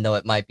Campbell, even though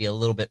it might be a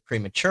little bit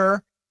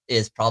premature,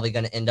 is probably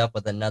going to end up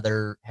with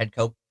another head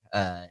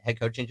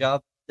coaching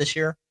job this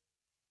year.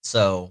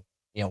 So,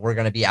 we're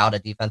going to be out a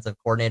defensive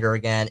coordinator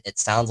again. It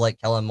sounds like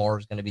Kellen Moore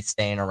is going to be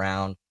staying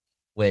around,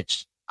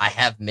 which I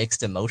have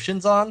mixed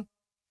emotions on.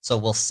 So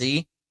we'll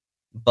see.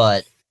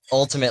 But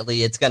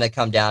ultimately, it's going to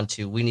come down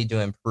to, we need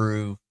to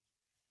improve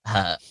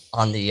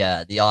on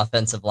the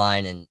offensive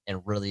line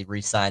and really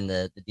re-sign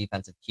the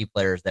defensive key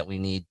players that we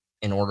need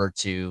in order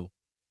to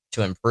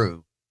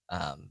improve.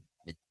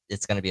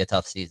 It's going to be a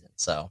tough season.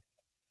 So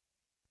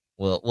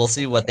we'll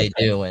see what they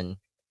do. And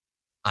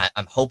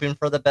I'm hoping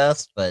for the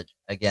best. But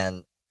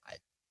again,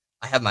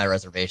 I have my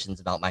reservations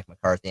about Mike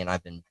McCarthy, and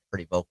I've been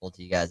pretty vocal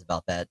to you guys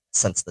about that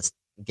since the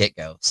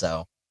get-go.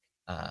 So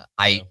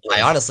I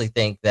honestly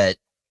think that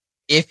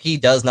if he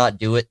does not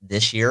do it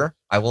this year,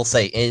 I will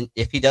say,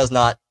 if he does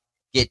not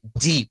get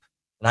deep,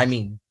 and I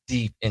mean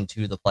deep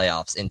into the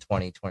playoffs in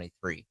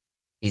 2023,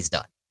 he's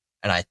done.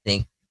 And I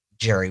think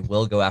Jerry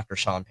will go after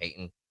Sean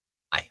Payton.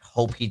 I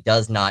hope he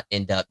does not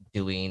end up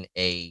doing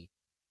a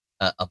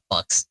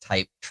Bucks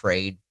type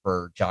trade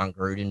for John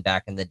Gruden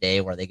back in the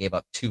day, where they gave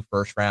up 2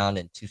 first-round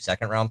and 2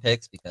 second-round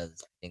picks,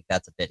 because I think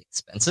that's a bit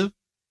expensive.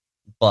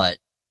 But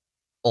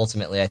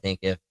ultimately, I think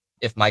if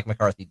Mike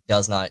McCarthy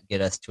does not get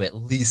us to at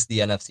least the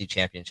NFC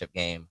Championship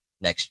game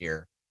next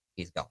year,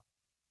 he's gone.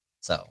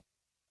 So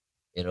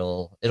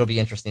it'll be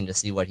interesting to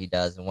see what he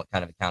does and what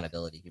kind of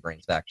accountability he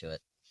brings back to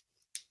it.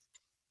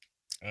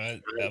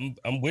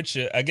 I'm with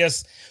you. I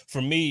guess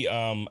for me,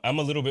 I'm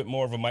a little bit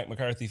more of a Mike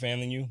McCarthy fan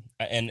than you.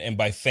 And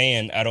by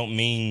fan, I don't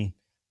mean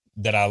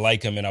that I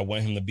like him and I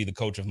want him to be the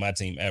coach of my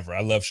team ever.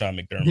 I love Sean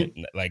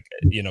McDermott. Like,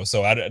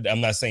 so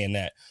I'm not saying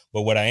that.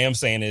 But what I am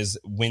saying is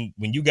when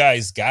you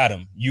guys got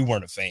him, you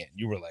weren't a fan.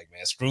 You were like,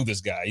 man, screw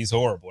this guy. He's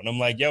horrible. And I'm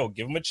like, yo,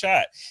 give him a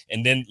shot.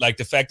 And then like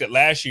the fact that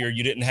last year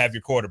you didn't have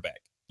your quarterback.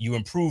 You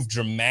improved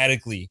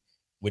dramatically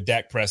with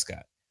Dak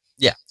Prescott.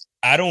 Yeah.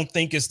 I don't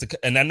think it's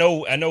and I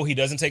know he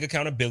doesn't take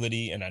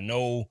accountability, and I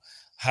know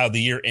how the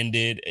year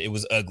ended. It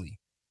was ugly.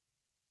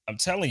 I'm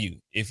telling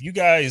you, if you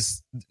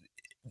guys,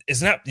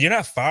 you're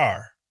not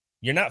far.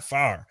 You're not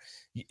far.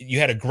 You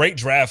had a great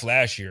draft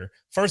last year.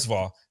 First of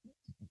all,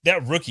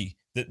 that rookie,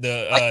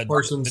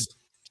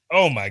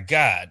 oh my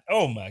God,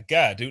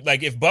 dude.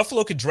 Like if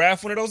Buffalo could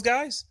draft one of those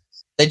guys,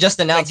 they just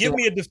announced. Like, give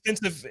me a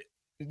defensive.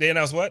 They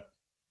announced what?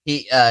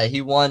 He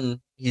won.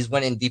 He's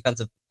winning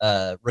defensive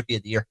rookie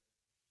of the year.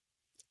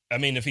 I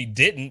mean, if he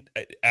didn't,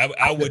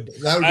 I would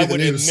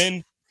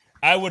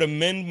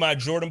amend my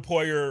Jordan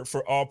Poyer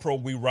for All Pro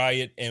We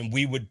Riot, and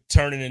we would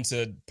turn it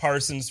into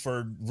Parsons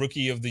for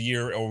Rookie of the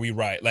Year or We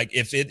Riot. Like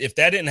if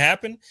that didn't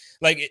happen,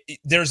 like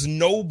there's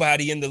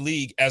nobody in the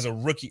league as a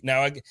rookie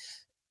now.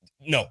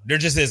 No, there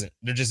just isn't.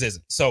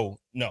 So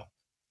no,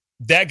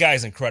 that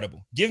guy's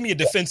incredible. Give me a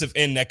defensive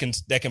end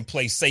that can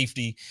play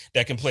safety,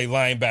 that can play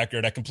linebacker,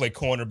 that can play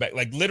cornerback.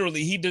 Like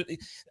literally, he did.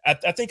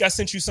 I think I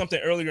sent you something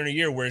earlier in the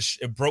year where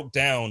it broke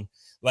down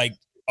like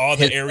all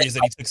the areas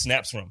that he took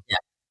snaps from. Yeah.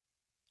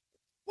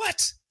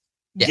 What?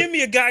 Yeah. Give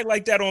me a guy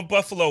like that on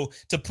Buffalo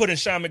to put in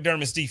Sean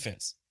McDermott's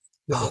defense.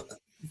 To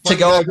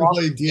go along,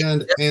 play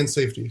DN and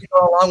safety. To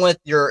go along with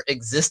your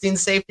existing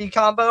safety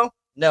combo.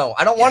 No,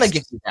 I don't want to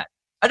give you that.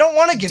 I don't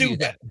want to give you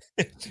that.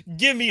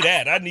 Give me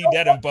that. I need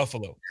that in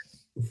Buffalo.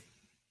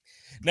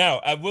 Now,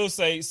 I will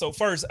say, so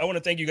first, I want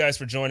to thank you guys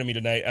for joining me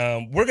tonight.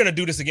 We're going to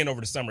do this again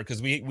over the summer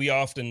because we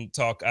often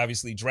talk,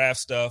 obviously, draft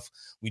stuff.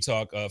 We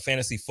talk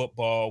fantasy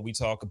football. We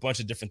talk a bunch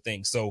of different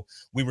things. So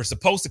we were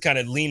supposed to kind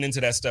of lean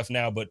into that stuff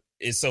now, but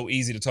it's so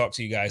easy to talk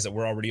to you guys that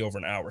we're already over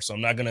an hour. So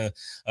I'm not going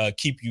to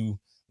keep you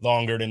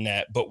longer than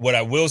that. But what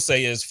I will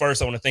say is,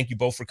 first, I want to thank you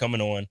both for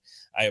coming on.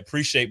 I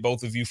appreciate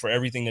both of you for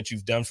everything that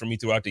you've done for me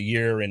throughout the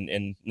year.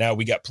 And now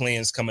we got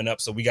plans coming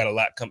up. So we got a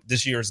lot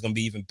this year is going to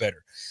be even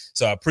better.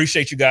 So I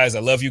appreciate you guys. I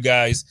love you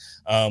guys.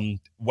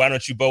 Why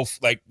don't you both,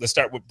 let's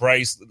start with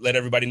Bryce. Let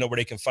everybody know where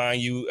they can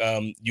find you.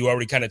 You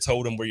already kind of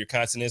told them where your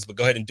content is, but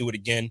go ahead and do it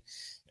again.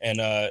 And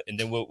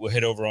then we'll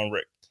hit over on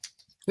Rick.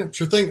 Yeah,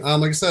 sure thing.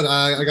 Like I said,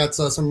 I got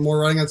some more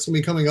writing that's going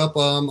to be coming up.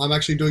 I'm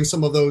actually doing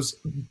some of those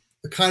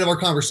kind of our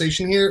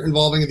conversation here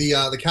involving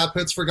the cap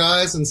hits for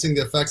guys and seeing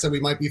the effects that we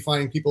might be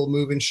finding people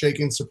moving,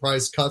 shaking,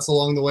 surprise cuts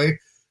along the way.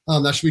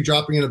 That should be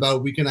dropping in about a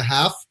week and a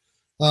half.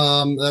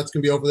 That's going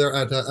to be over there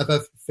at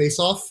FF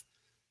Faceoff.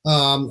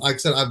 Like I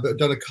said, I've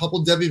done a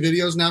couple Debbie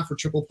videos now for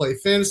Triple Play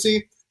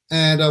Fantasy,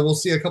 and we'll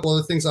see a couple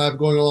other things I have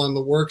going on in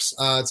the works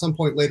at some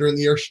point later in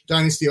the year.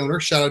 Dynasty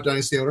Owner, shout out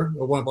Dynasty Owner,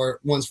 one of our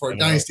ones for our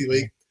Dynasty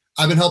League.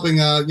 I've been helping,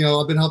 kind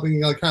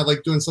of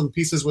like doing some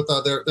pieces with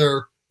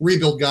their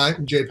rebuild guy,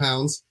 Jay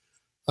Pounds.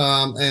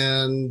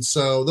 And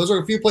so those are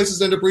a few places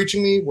that end up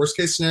reaching me. Worst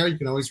case scenario, you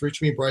can always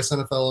reach me, Bryce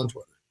NFL on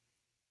Twitter.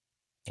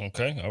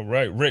 Okay. All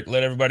right. Rick,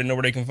 let everybody know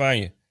where they can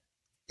find you.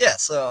 Yeah.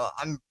 So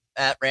I'm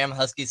at Ram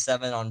Husky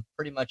 7 on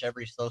pretty much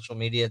every social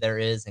media there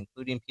is,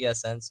 including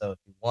PSN. So if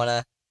you want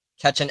to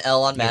catch an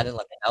L on Madden,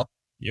 let me know.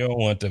 You don't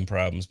want them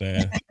problems,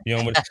 man. You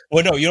don't want.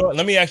 Well, no. You know.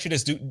 Let me ask you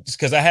this,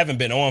 because I haven't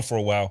been on for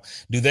a while.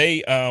 Do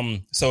they?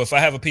 So if I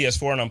have a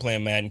PS4 and I'm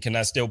playing Madden, can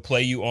I still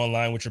play you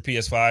online with your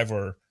PS5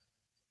 or?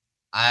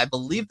 I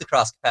believe the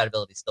cross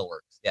compatibility still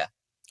works. Yeah.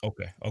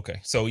 Okay.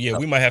 So yeah,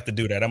 we might have to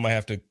do that. I might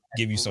have to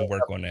give you some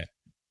work on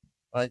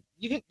that.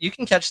 You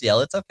can catch the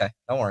L. It's okay.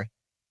 Don't worry.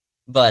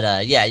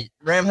 But yeah,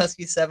 Ram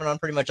Husky 7 on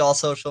pretty much all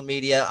social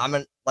media.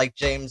 Like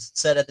James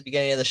said at the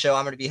beginning of the show,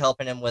 I'm going to be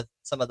helping him with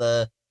some of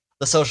the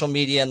social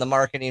media and the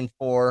marketing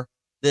for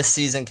this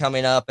season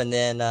coming up. And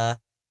then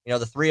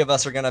the three of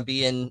us are going to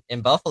be in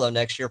Buffalo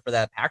next year for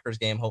that Packers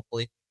game,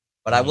 hopefully.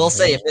 But I will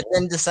say, if it's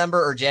in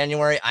December or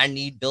January, I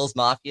need Bills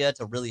Mafia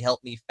to really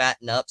help me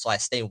fatten up so I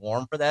stay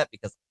warm for that.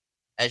 Because,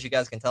 as you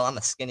guys can tell, I'm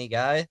a skinny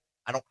guy.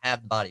 I don't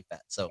have the body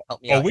fat, so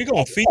help me out. We're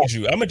going to feed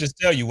you. I'm going to just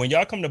tell you, when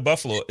y'all come to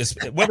Buffalo,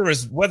 whether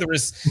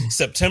it's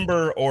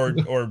September or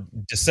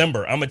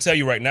December, I'm going to tell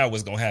you right now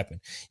what's going to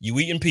happen. You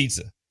eating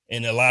pizza,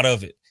 and a lot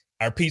of it.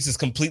 Our pizza is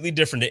completely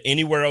different than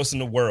anywhere else in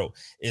the world.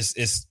 It's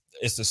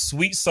the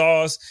sweet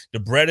sauce. The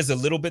bread is a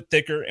little bit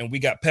thicker, and we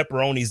got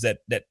pepperonis that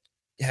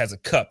has a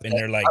cup, and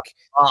they're like,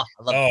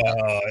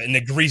 and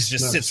the grease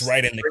just sits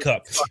right in the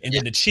cup, and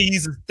then the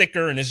cheese is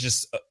thicker, and it's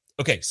just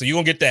okay. So you're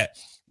gonna get that.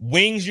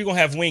 Wings, you're gonna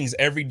have wings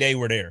every day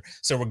we're there.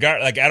 So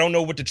I don't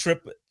know what the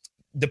trip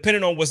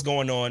depending on what's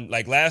going on,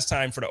 like last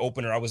time for the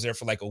opener, I was there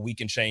for like a week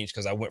and change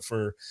because I went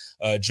for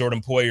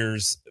Jordan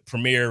Poyer's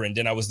premiere, and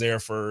then I was there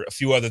for a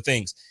few other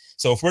things.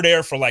 So if we're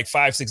there for like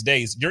 5-6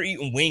 days, you're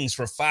eating wings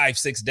for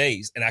 5-6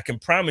 days, and I can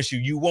promise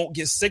you won't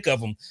get sick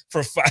of them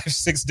for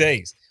 5-6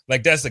 days.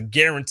 Like that's a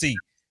guarantee.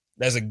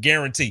 That's a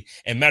guarantee.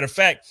 And matter of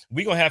fact,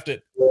 we're gonna have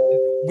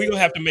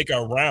to make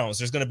our rounds.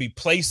 There's gonna be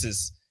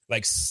places,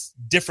 like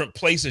different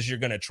places you're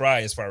gonna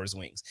try as far as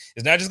wings.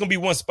 It's not just gonna be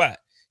one spot.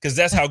 Because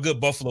that's how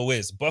good Buffalo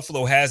is.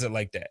 Buffalo has it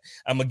like that.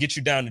 I'm going to get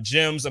you down to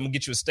Jim's. I'm going to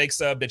get you a steak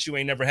sub that you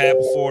ain't never had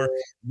before.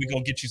 We're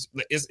going to get you.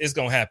 It's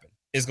going to happen.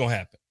 It's going to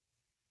happen.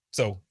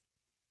 So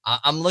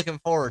I'm looking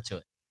forward to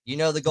it. You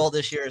know, the goal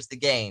this year is to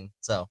gain.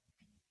 So.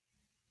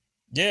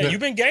 Yeah, you've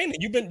been gaining.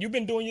 You've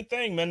been doing your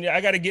thing, man. I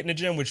got to get in the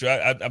gym with you.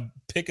 I'm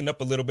picking up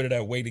a little bit of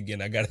that weight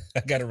again. I got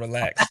to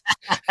relax.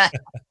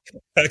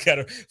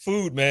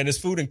 Food, man. It's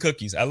food and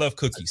cookies. I love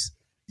cookies.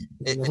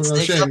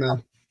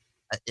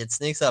 It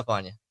sneaks up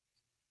on you.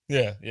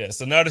 Yeah.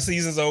 So now the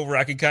season's over.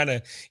 I can kind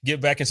of get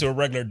back into a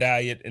regular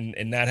diet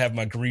and not have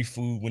my grief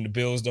food when the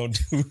Bills don't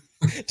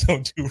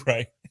do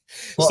right.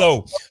 Well,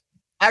 so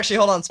actually,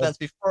 hold on, Spence.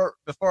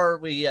 Before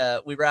we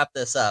wrap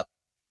this up,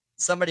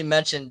 somebody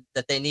mentioned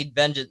that they need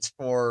vengeance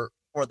for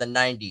the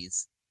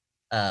 90s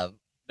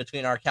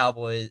between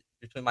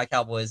my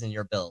Cowboys and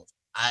your Bills.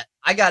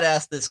 I got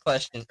asked this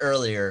question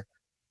earlier,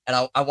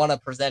 and I want to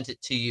present it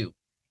to you.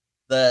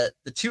 The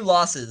 2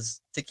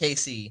 losses to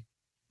KC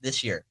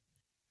this year.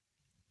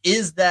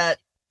 Is that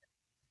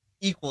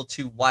equal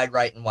to wide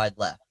right and wide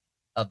left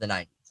of the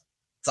 90s?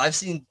 So I've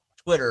seen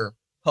Twitter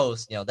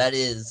posts, that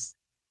is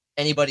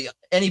any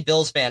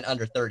Bills fan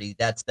under 30,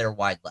 that's their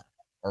wide left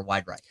or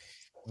wide right.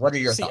 What are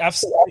your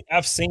thoughts?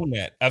 I've seen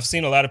that. I've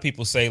seen a lot of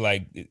people say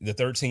like the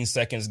 13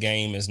 seconds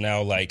game is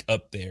now like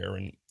up there.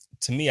 And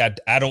to me,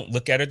 I don't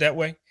look at it that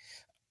way.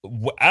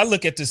 I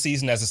look at this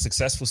season as a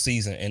successful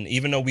season. And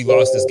even though we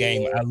lost this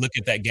game, I look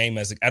at that game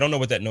as I don't know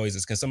what that noise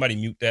is. Can somebody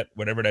mute that?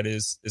 Whatever that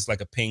is. It's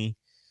like a ping.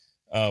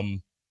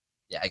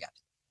 Yeah, I got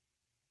it.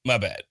 My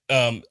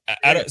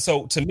bad.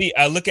 So to me,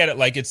 I look at it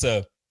like it's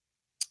a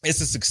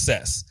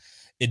success.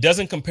 It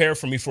doesn't compare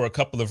for me for a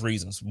couple of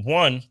reasons.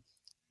 One,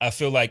 I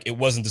feel like it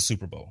wasn't the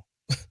Super Bowl,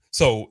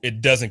 so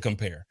it doesn't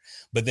compare.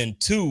 But then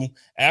 2,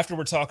 after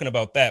we're talking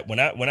about that, when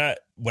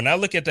I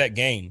look at that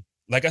game,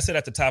 like I said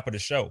at the top of the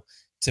show,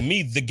 to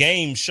me, the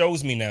game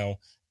shows me now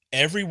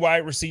every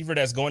wide receiver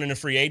that's going into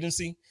free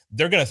agency,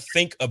 they're gonna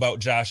think about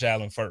Josh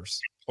Allen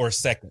first or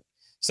second.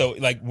 So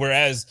like,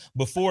 whereas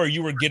before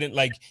you were getting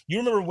like, you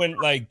remember when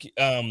like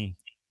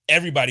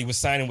everybody was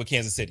signing with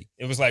Kansas City.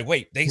 It was like,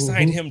 wait, they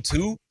signed him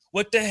too?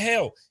 What the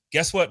hell?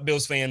 Guess what,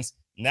 Bills fans?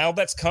 Now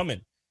that's coming.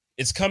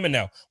 It's coming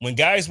now. When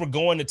guys were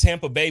going to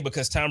Tampa Bay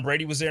because Tom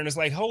Brady was there, and it's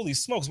like, holy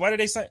smokes, why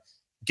did they sign?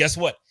 Guess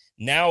what?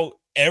 Now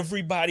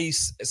everybody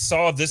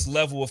saw this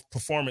level of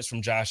performance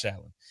from Josh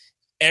Allen.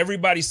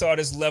 Everybody saw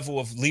this level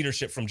of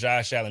leadership from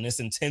Josh Allen, this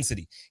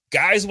intensity.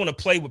 Guys want to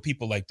play with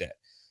people like that.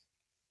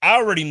 I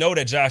already know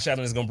that Josh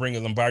Allen is going to bring a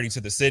Lombardi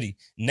to the city.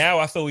 Now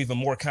I feel even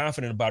more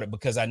confident about it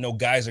because I know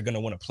guys are going to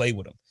want to play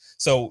with him.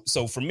 So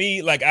for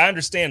me, like, I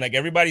understand, like,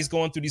 everybody's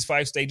going through these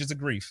 5 stages of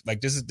grief.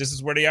 Like, this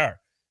is where they are.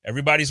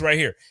 Everybody's right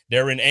here.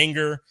 They're in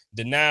anger,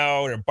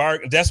 denial, they're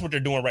bargaining. That's what they're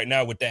doing right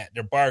now with that.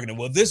 They're bargaining.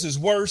 Well, this is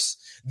worse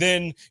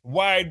than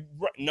wide.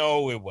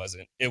 No, it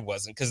wasn't. It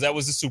wasn't, because that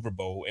was the Super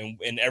Bowl,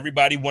 and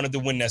everybody wanted to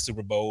win that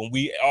Super Bowl, and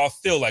we all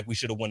feel like we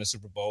should have won the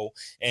Super Bowl.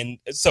 And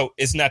so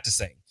it's not the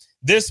same.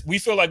 This, we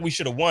feel like we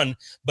should have won,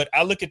 but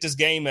I look at this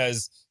game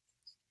as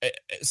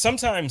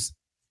sometimes,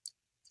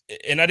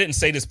 and I didn't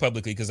say this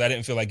publicly because I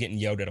didn't feel like getting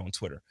yelled at on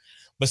Twitter,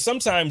 but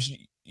sometimes,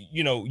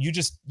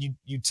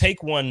 you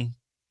take one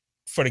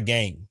for the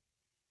game.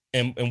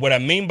 And what I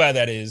mean by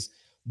that is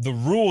the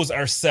rules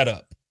are set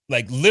up.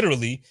 Like,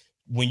 literally,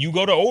 when you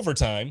go to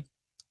overtime,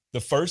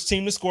 the first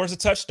team that scores a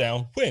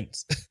touchdown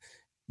wins.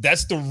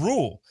 That's the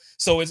rule.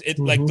 So it's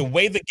like the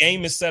way the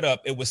game is set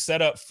up, it was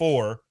set up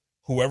for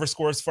whoever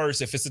scores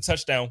first. If it's a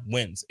touchdown,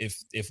 wins.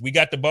 If we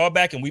got the ball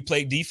back and we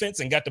played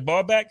defense and got the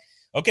ball back,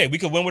 okay, we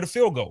could win with a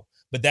field goal.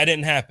 But that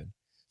didn't happen.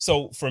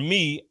 So for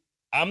me,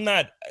 I'm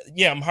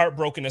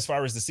heartbroken as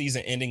far as the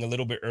season ending a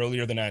little bit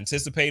earlier than I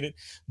anticipated.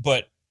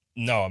 But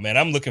no, man,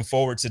 I'm looking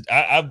forward to.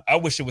 I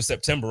wish it was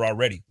September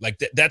already. Like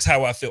that's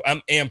how I feel.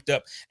 I'm amped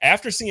up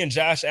after seeing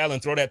Josh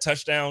Allen throw that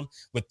touchdown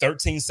with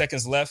 13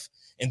 seconds left,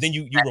 and then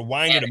you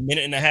rewind it a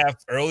minute and a half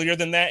earlier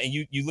than that, and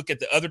you look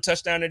at the other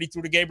touchdown that he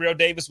threw to Gabriel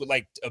Davis with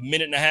like a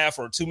minute and a half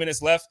or 2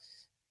 minutes left.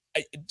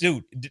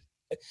 Dude,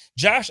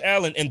 Josh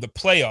Allen in the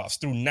playoffs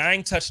threw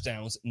 9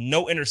 touchdowns,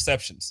 no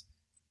interceptions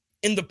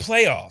in the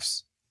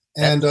playoffs.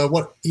 And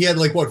he had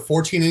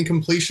 14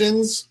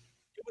 incompletions?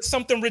 It was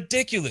something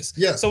ridiculous.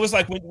 Yeah. So it's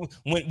like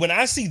when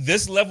I see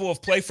this level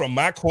of play from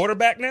my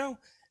quarterback now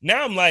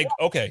I'm like,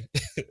 okay,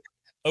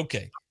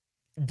 okay.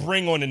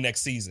 bring on the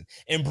next season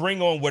and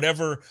bring on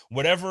whatever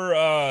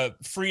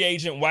free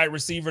agent wide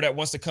receiver that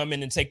wants to come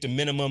in and take the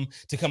minimum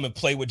to come and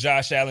play with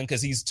Josh Allen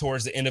because he's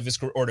towards the end of his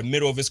career or the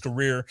middle of his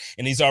career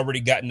and he's already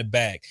gotten the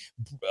bag.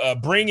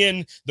 Bring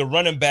in the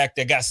running back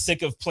that got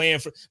sick of playing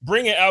for.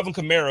 Bring in Alvin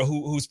Kamara,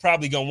 who's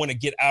probably gonna want to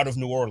get out of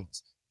New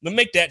Orleans. Let's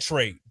make that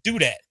trade. Do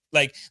that.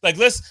 Like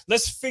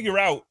let's figure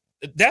out.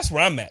 That's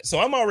where I'm at. So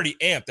I'm already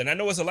amped, and I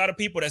know there's a lot of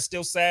people that's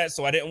still sad.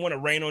 So I didn't want to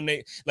rain on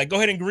they. Like, go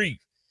ahead and grieve.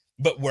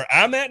 But where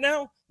I'm at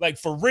now, like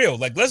for real,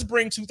 like let's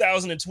bring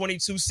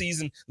 2022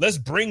 season. Let's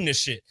bring this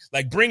shit.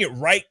 Like bring it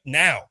right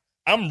now.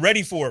 I'm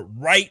ready for it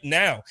right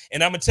now.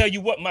 And I'm going to tell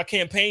you what my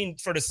campaign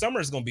for the summer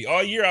is going to be.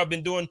 All year I've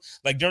been doing,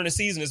 like during the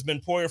season, it's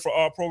been Poyer for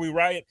All Pro We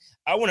Riot.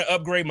 I want to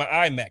upgrade my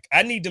iMac.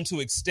 I need them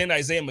to extend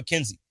Isaiah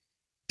McKenzie.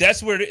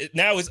 That's where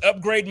now is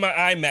upgrade my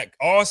iMac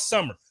all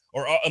summer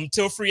or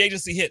until free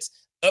agency hits.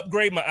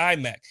 Upgrade my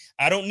iMac.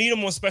 I don't need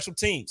him on special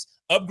teams.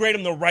 Upgrade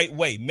him the right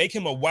way. Make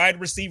him a wide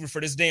receiver for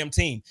this damn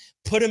team.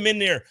 Put him in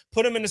there.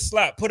 Put him in the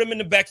slot. Put him in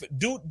the back.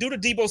 Do the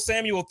Deebo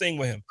Samuel thing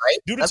with him. Right?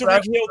 Do the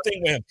Tariq Hill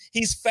thing with him.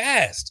 He's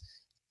fast.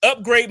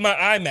 Upgrade my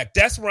iMac.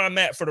 That's where I'm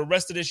at for the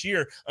rest of this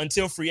year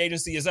until free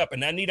agency is up.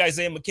 And I need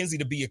Isaiah McKenzie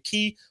to be a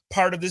key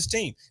part of this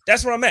team.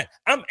 That's where I'm at.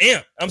 I'm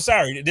amped. I'm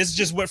sorry. This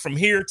just went from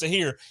here to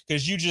here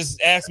because you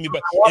just asked me,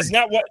 but it's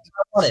not what,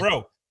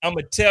 bro. I'm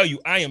going to tell you,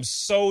 I am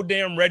so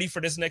damn ready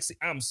for this next season.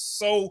 I'm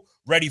so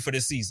ready for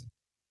this season.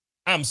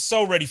 I'm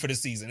so ready for the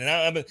season. And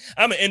I'm going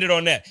to end it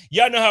on that.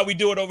 Y'all know how we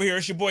do it over here.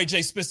 It's your boy,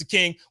 Jay Spencer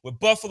King with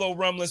Buffalo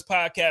Rumblings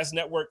Podcast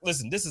Network.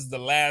 Listen, this is the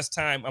last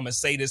time I'm going to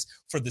say this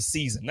for the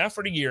season, not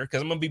for the year,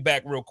 because I'm going to be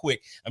back real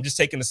quick. I'm just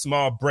taking a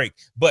small break.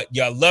 But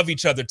y'all love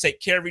each other, take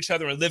care of each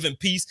other, and live in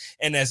peace.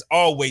 And as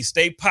always,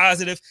 stay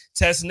positive,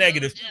 test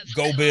negative,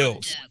 go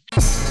Bills.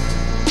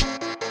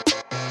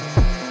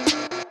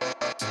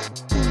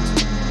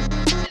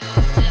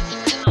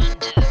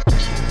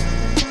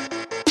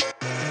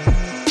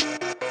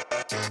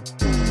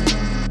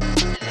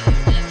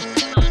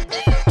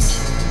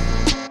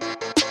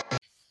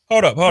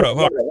 Hold up.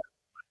 I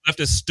left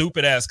a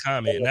stupid ass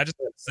comment, and I just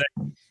want to say,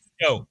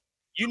 yo,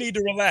 you need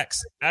to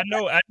relax. I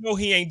know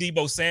he ain't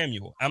Deebo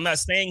Samuel. I'm not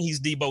saying he's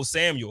Deebo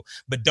Samuel,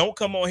 but don't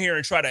come on here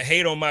and try to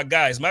hate on my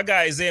guys. My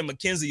guy Isaiah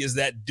McKenzie is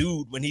that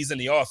dude when he's in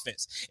the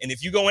offense. And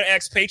if you go and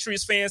ask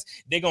Patriots fans,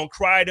 they're gonna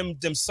cry them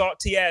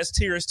salty ass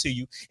tears to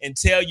you and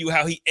tell you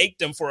how he ached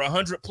them for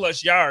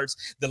 100+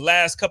 yards the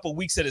last couple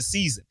weeks of the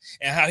season,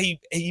 and how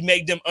he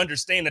made them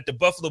understand that the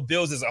Buffalo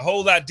Bills is a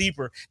whole lot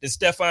deeper than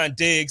Stephon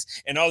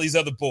Diggs and all these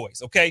other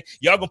boys. Okay,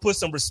 y'all gonna put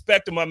some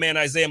respect on my man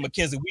Isaiah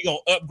McKenzie. We gonna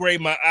upgrade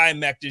my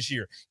iMac this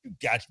year.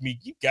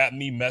 You got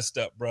me messed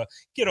up, bro.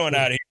 Get on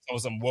out of here. On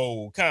some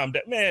whoa, calm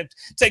down, man.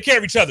 Take care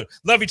of each other,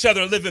 love each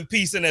other, and live in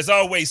peace. And as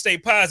always, stay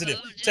positive,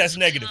 test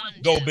negative,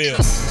 go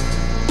Bills.